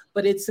true,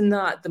 but it's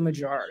not the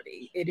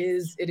majority. It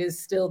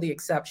is still the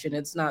exception.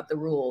 It's not the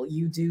rule.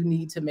 You do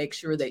need to make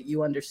sure that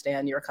you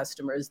understand your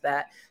customers,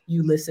 that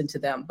you listen to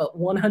them. But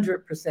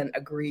 100%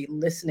 agree,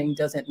 listening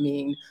doesn't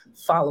mean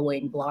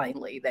following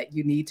blindly, that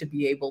you need to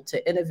be able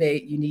to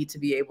innovate, you need to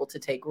be able to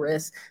take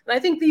risks. And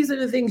I think these are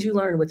the things you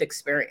learn with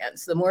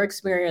experience. The more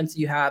experience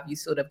you have, you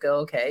sort of go,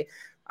 okay,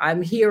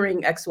 I'm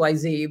hearing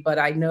XYZ, but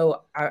I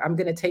know I'm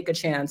going to take a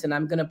chance and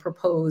I'm going to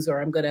propose,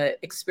 or I'm going to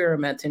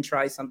experiment and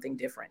try something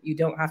different. You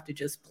don't have to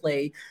just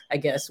play, I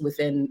guess,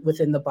 within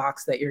the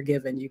box that you're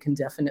given. You can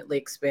definitely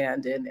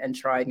expand and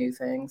try new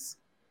things.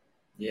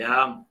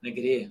 Yeah, I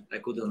agree. I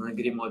couldn't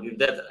agree more with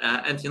that.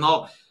 And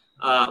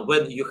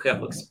when you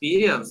have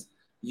experience,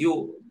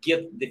 you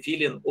get the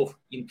feeling of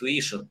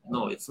intuition.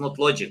 No, it's not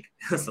logic.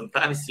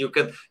 Sometimes you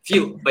can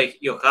feel by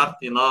your heart,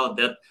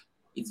 that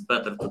it's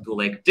better to do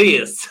like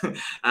this.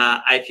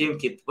 I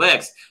think it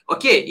works.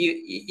 Okay,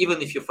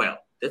 even if you fail,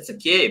 that's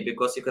okay,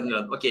 because you can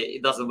learn. Okay,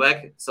 it doesn't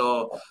work,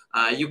 so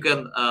you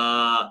can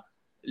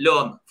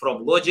learn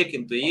from logic,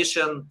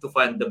 intuition, to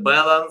find the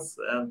balance,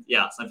 and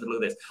something like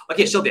this.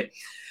 Okay, Shelby,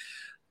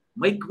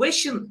 my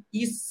question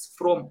is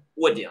from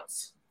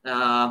audience.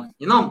 I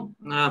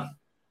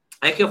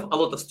have a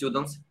lot of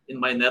students in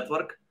my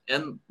network,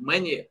 and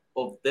many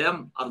of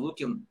them are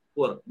looking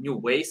for new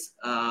ways,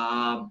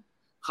 how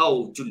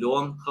to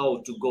learn,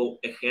 how to go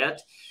ahead.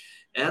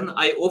 And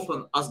I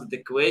often ask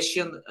the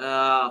question,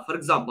 for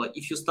example,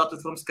 if you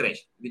started from scratch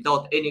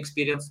without any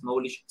experience,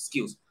 knowledge,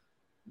 skills,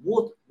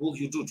 what will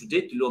you do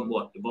today to learn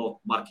more about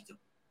marketing?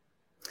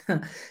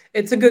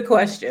 It's a good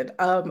question.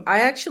 I've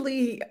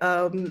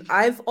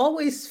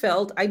always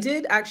felt, I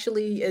did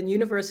actually, in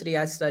university,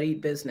 I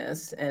studied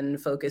business and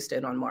focused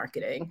in on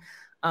marketing.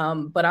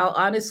 But I'll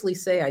honestly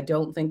say, I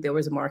don't think there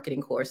was a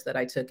marketing course that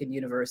I took in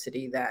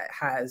university that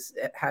has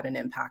had an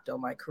impact on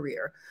my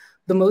career.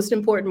 The most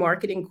important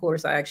marketing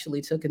course I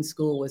actually took in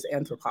school was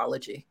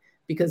anthropology,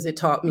 because it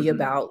taught me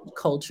about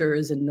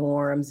cultures and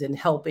norms and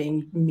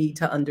helping me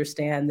to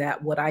understand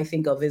that what I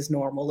think of as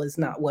normal is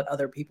not what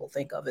other people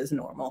think of as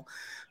normal.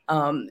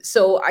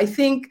 So I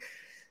think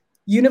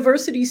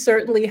university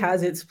certainly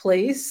has its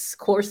place.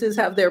 Courses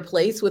have their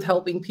place with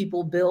helping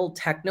people build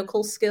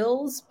technical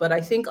skills, but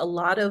I think a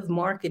lot of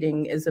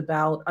marketing is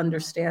about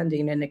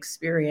understanding and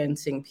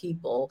experiencing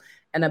people,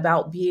 and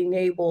about being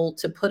able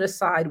to put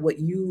aside what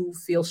you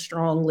feel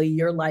strongly,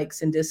 your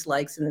likes and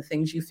dislikes and the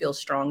things you feel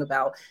strong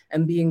about,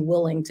 and being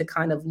willing to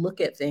kind of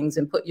look at things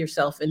and put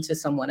yourself into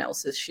someone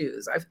else's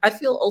shoes. I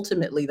feel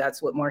ultimately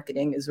that's what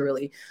marketing is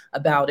really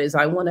about, is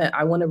I want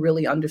to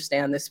really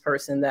understand this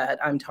person that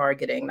I'm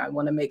targeting. I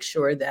want to make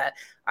sure that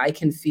I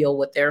can feel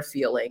what they're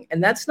feeling.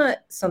 And that's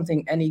not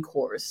something any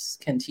course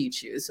can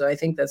teach you. So I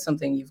think that's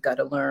something you've got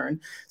to learn.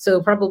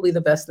 So probably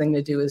the best thing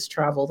to do is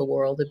travel the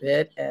world a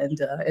bit and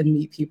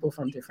meet people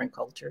from different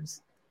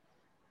cultures.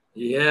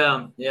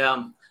 Yeah.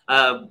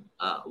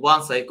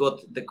 Once I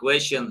got the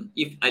question,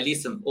 if I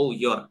listen all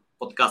your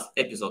podcast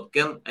episode,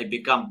 can I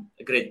become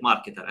a great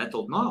marketer? I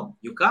told, no,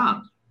 you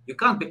can't. You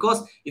can't,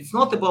 because it's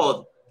not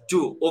about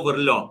to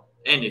overlearn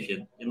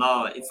anything.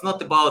 It's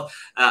not about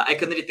I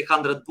can read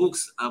 100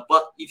 books,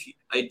 but if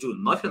I do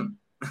nothing,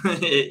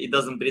 it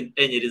doesn't bring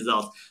any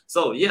results.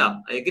 So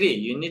yeah, I agree.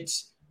 You need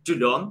to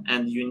learn,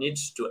 and you need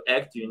to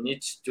act. You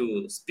need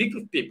to speak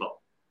with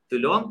people to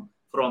learn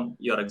from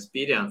your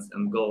experience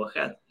and go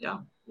ahead. Yeah,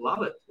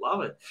 love it.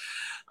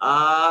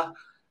 I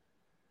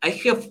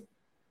have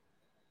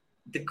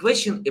the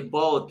question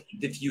about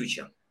the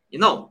future.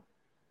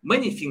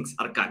 Many things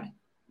are coming.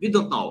 We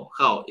don't know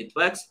how it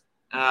works.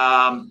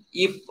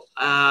 If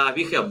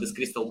we have this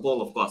crystal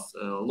ball, of course,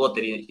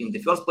 lottery in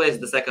the first place,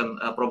 the second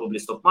probably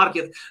stock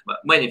market,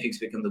 many things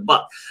we can do.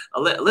 But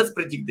let's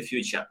predict the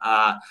future.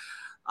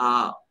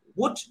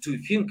 What do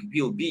you think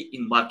will be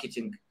in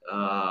marketing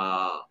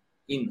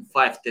in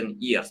 5-10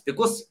 years?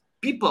 Because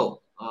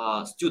people,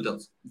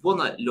 students,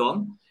 wanna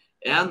learn,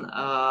 and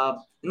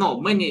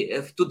many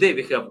today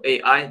we have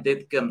AI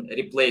that can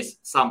replace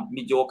some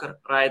mediocre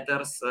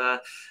writers.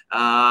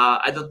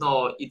 I don't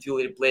know it will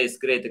replace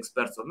great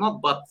experts or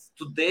not, but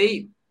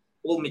today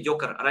all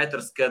mediocre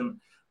writers can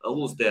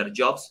lose their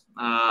jobs.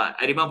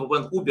 I remember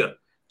when Uber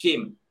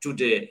came to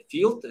the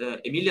field,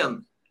 1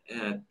 million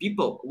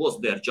people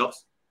lost their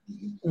jobs.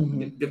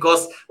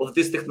 Because of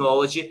this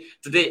technology.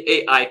 Today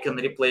AI can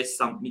replace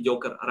some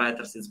mediocre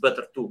writers. It's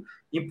better to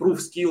improve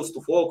skills,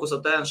 to focus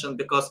attention,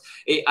 because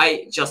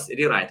AI just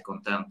rewrite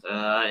content.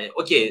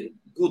 Okay,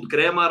 good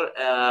grammar,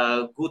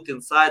 good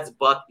insights,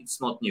 but it's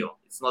not new,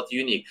 it's not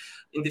unique.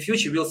 In the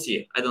future we'll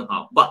see, I don't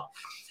know. But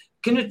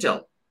can you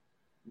tell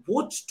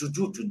what to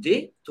do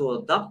today to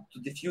adapt to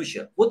the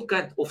future? What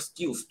kind of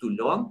skills to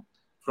learn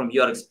from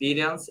your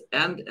experience,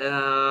 and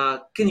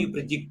can you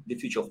predict the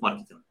future of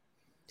marketing?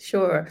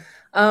 Sure.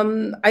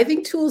 I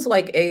think tools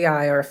like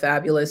AI are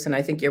fabulous, and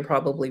I think you're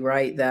probably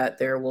right that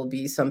there will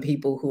be some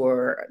people who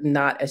are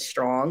not as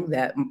strong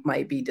that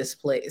might be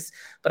displaced.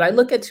 But I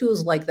look at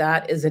tools like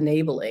that as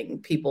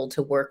enabling people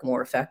to work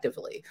more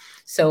effectively.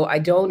 So I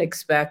don't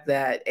expect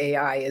that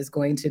AI is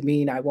going to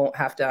mean I won't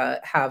have to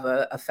have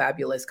a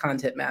fabulous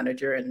content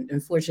manager. And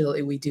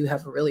unfortunately, we do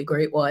have a really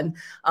great one.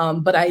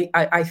 But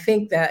I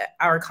think that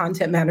our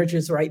content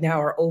managers right now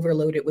are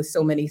overloaded with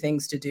so many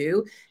things to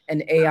do,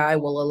 and AI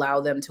will allow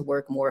them to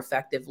work more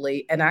effectively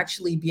and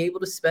actually be able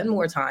to spend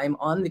more time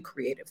on the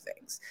creative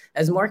things.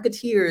 As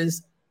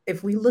marketeers,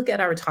 if we look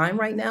at our time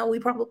right now, we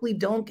probably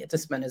don't get to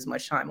spend as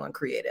much time on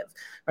creative,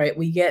 right?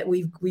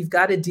 We've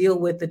got to deal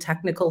with the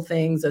technical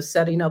things of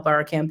setting up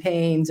our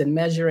campaigns and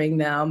measuring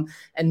them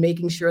and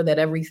making sure that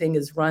everything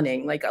is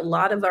running. Like, a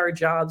lot of our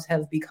jobs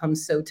have become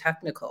so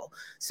technical.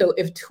 So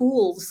if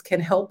tools can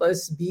help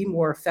us be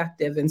more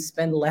effective and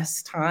spend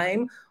less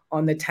time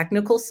on the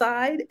technical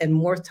side and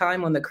more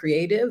time on the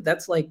creative,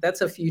 that's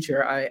a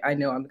future I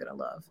know I'm gonna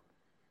love.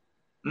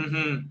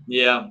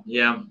 Yeah,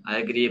 I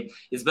agree.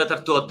 It's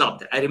better to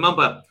adopt. I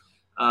remember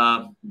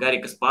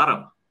Garry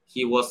Kasparov.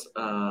 He was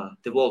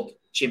the world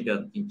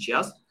champion in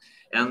chess,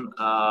 and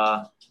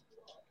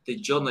the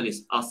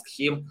journalist asked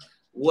him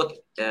what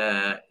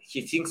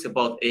he thinks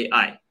about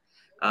AI,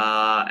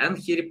 and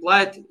he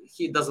replied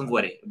he doesn't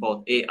worry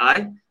about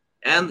AI,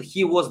 and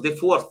he was the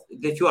first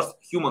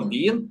human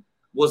being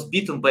was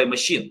beaten by a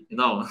machine,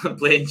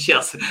 playing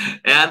chess.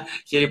 And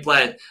he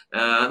replied,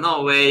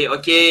 no way,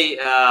 okay,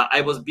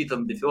 I was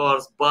beaten the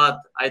first, but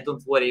I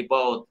don't worry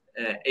about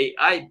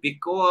AI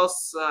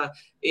because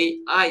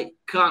AI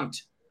can't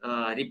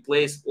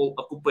replace all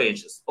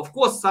occupations. Of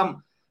course,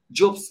 some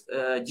jobs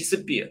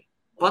disappear,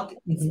 but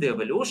it's the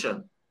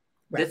evolution.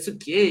 Right. That's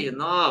okay,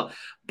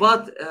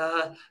 but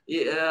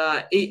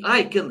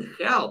AI can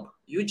help.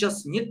 You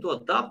just need to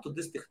adapt to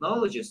these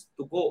technologies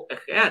to go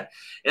ahead.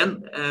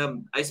 And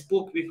I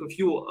spoke with a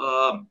few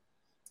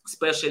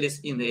specialists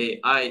in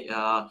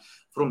AI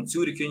from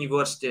Zurich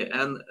University,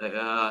 and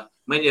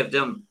many of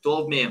them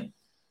told me,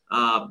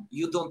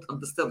 you don't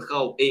understand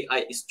how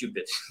AI is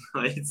stupid.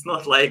 It's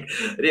not like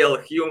real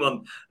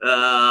human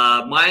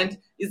mind.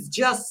 It's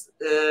just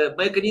a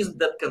mechanism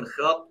that can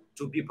help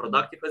to be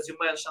productive, as you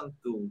mentioned,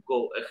 to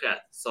go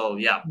ahead. So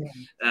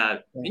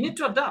we need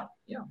to adapt.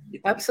 Yeah,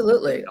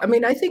 absolutely. I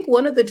mean, I think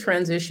one of the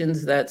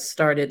transitions that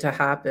started to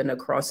happen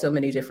across so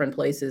many different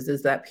places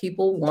is that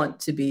people want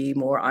to be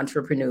more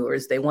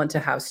entrepreneurs. They want to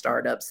have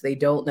startups. They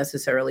don't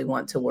necessarily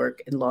want to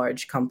work in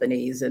large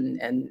companies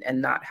and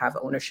not have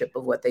ownership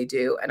of what they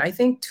do. And I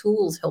think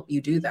tools help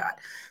you do that.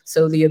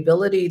 So the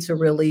ability to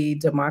really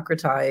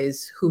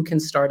democratize who can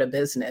start a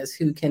business,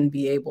 who can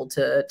be able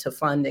to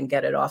fund and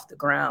get it off the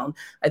ground.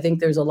 I think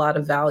there's a lot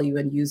of value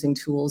in using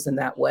tools in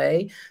that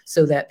way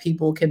so that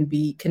people can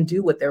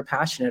do what they're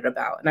passionate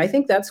about. And I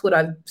think that's what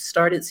I've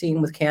started seeing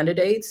with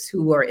candidates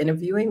who are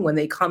interviewing. When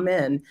they come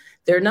in,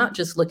 they're not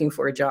just looking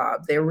for a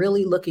job. They're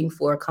really looking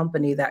for a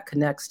company that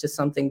connects to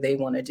something they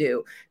want to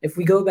do. If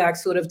we go back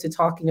sort of to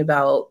talking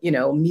about,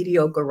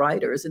 mediocre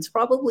writers, it's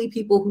probably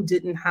people who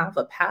didn't have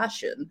a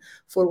passion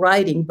for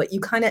writing, but you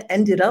kind of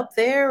ended up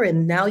there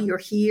and now you're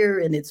here,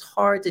 and it's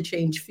hard to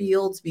change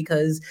fields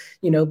because,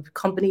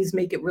 companies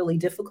make it really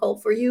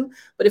difficult for you.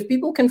 But if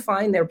people can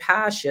find their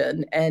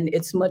passion, and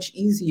it's much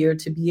easier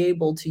to be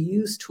able to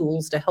use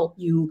tools to help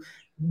you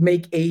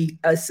make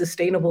a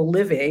sustainable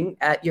living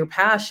at your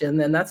passion,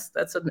 then that's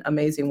an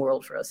amazing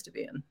world for us to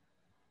be in.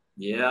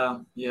 Yeah.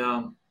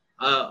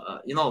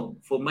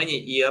 For many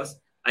years,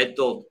 I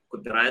told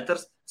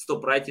copywriters,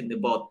 stop writing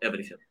about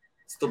everything,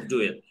 stop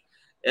doing.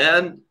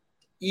 And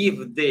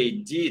if they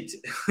did,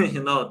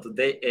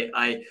 today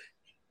AI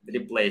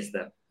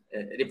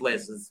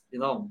replaces,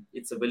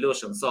 it's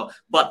evolution. So,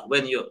 but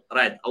when you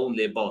write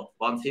only about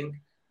one thing,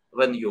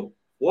 when you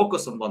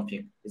focus on one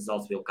thing,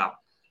 results will come.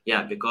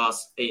 Yeah,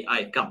 because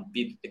AI can't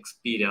beat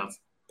experience.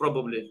 Can't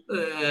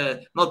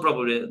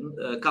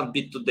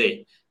beat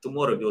today.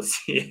 Tomorrow we'll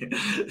see.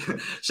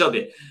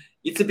 Shelby,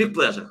 it's a big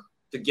pleasure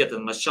to get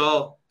on my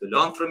show, to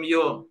learn from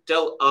you.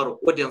 Tell our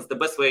audience the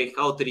best way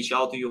how to reach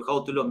out to you, how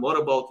to learn more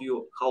about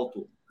you, how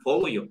to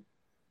follow you.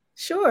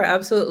 Sure,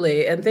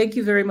 absolutely. And thank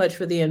you very much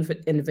for the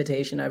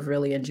invitation. I've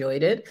really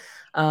enjoyed it.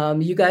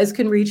 You guys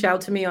can reach out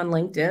to me on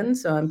LinkedIn,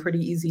 so I'm pretty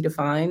easy to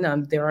find.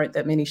 There aren't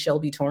that many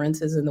Shelby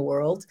Torrances in the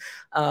world.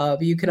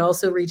 You can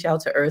also reach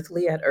out to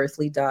Earthly at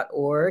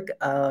earthly.org,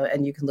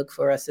 and you can look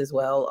for us as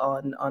well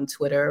on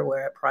Twitter.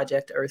 We're at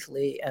Project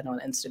Earthly, and on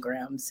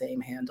Instagram,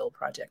 same handle,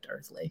 Project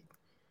Earthly.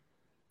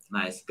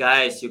 Nice.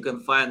 Guys, you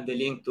can find the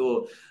link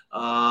to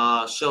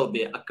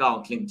Shelby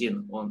account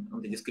LinkedIn on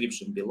the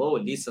description below.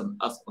 Listen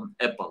us on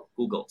Apple,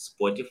 Google,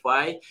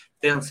 Spotify.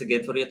 Thanks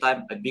again for your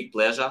time. A big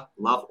pleasure.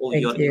 Love all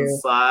your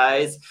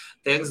insights.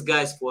 Thanks,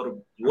 guys, for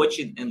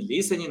watching and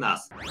listening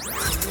us.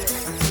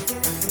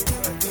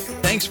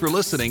 Thanks for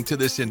listening to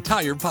this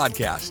entire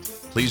podcast.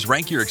 Please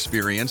rank your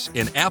experience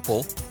in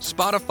Apple,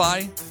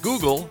 Spotify,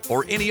 Google,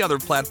 or any other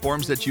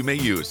platforms that you may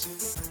use.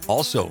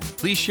 Also,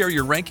 please share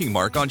your ranking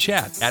mark on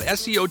chat at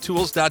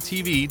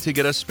SEOtools.tv to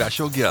get a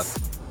special gift.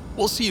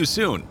 We'll see you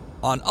soon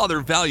on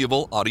other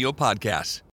valuable audio podcasts.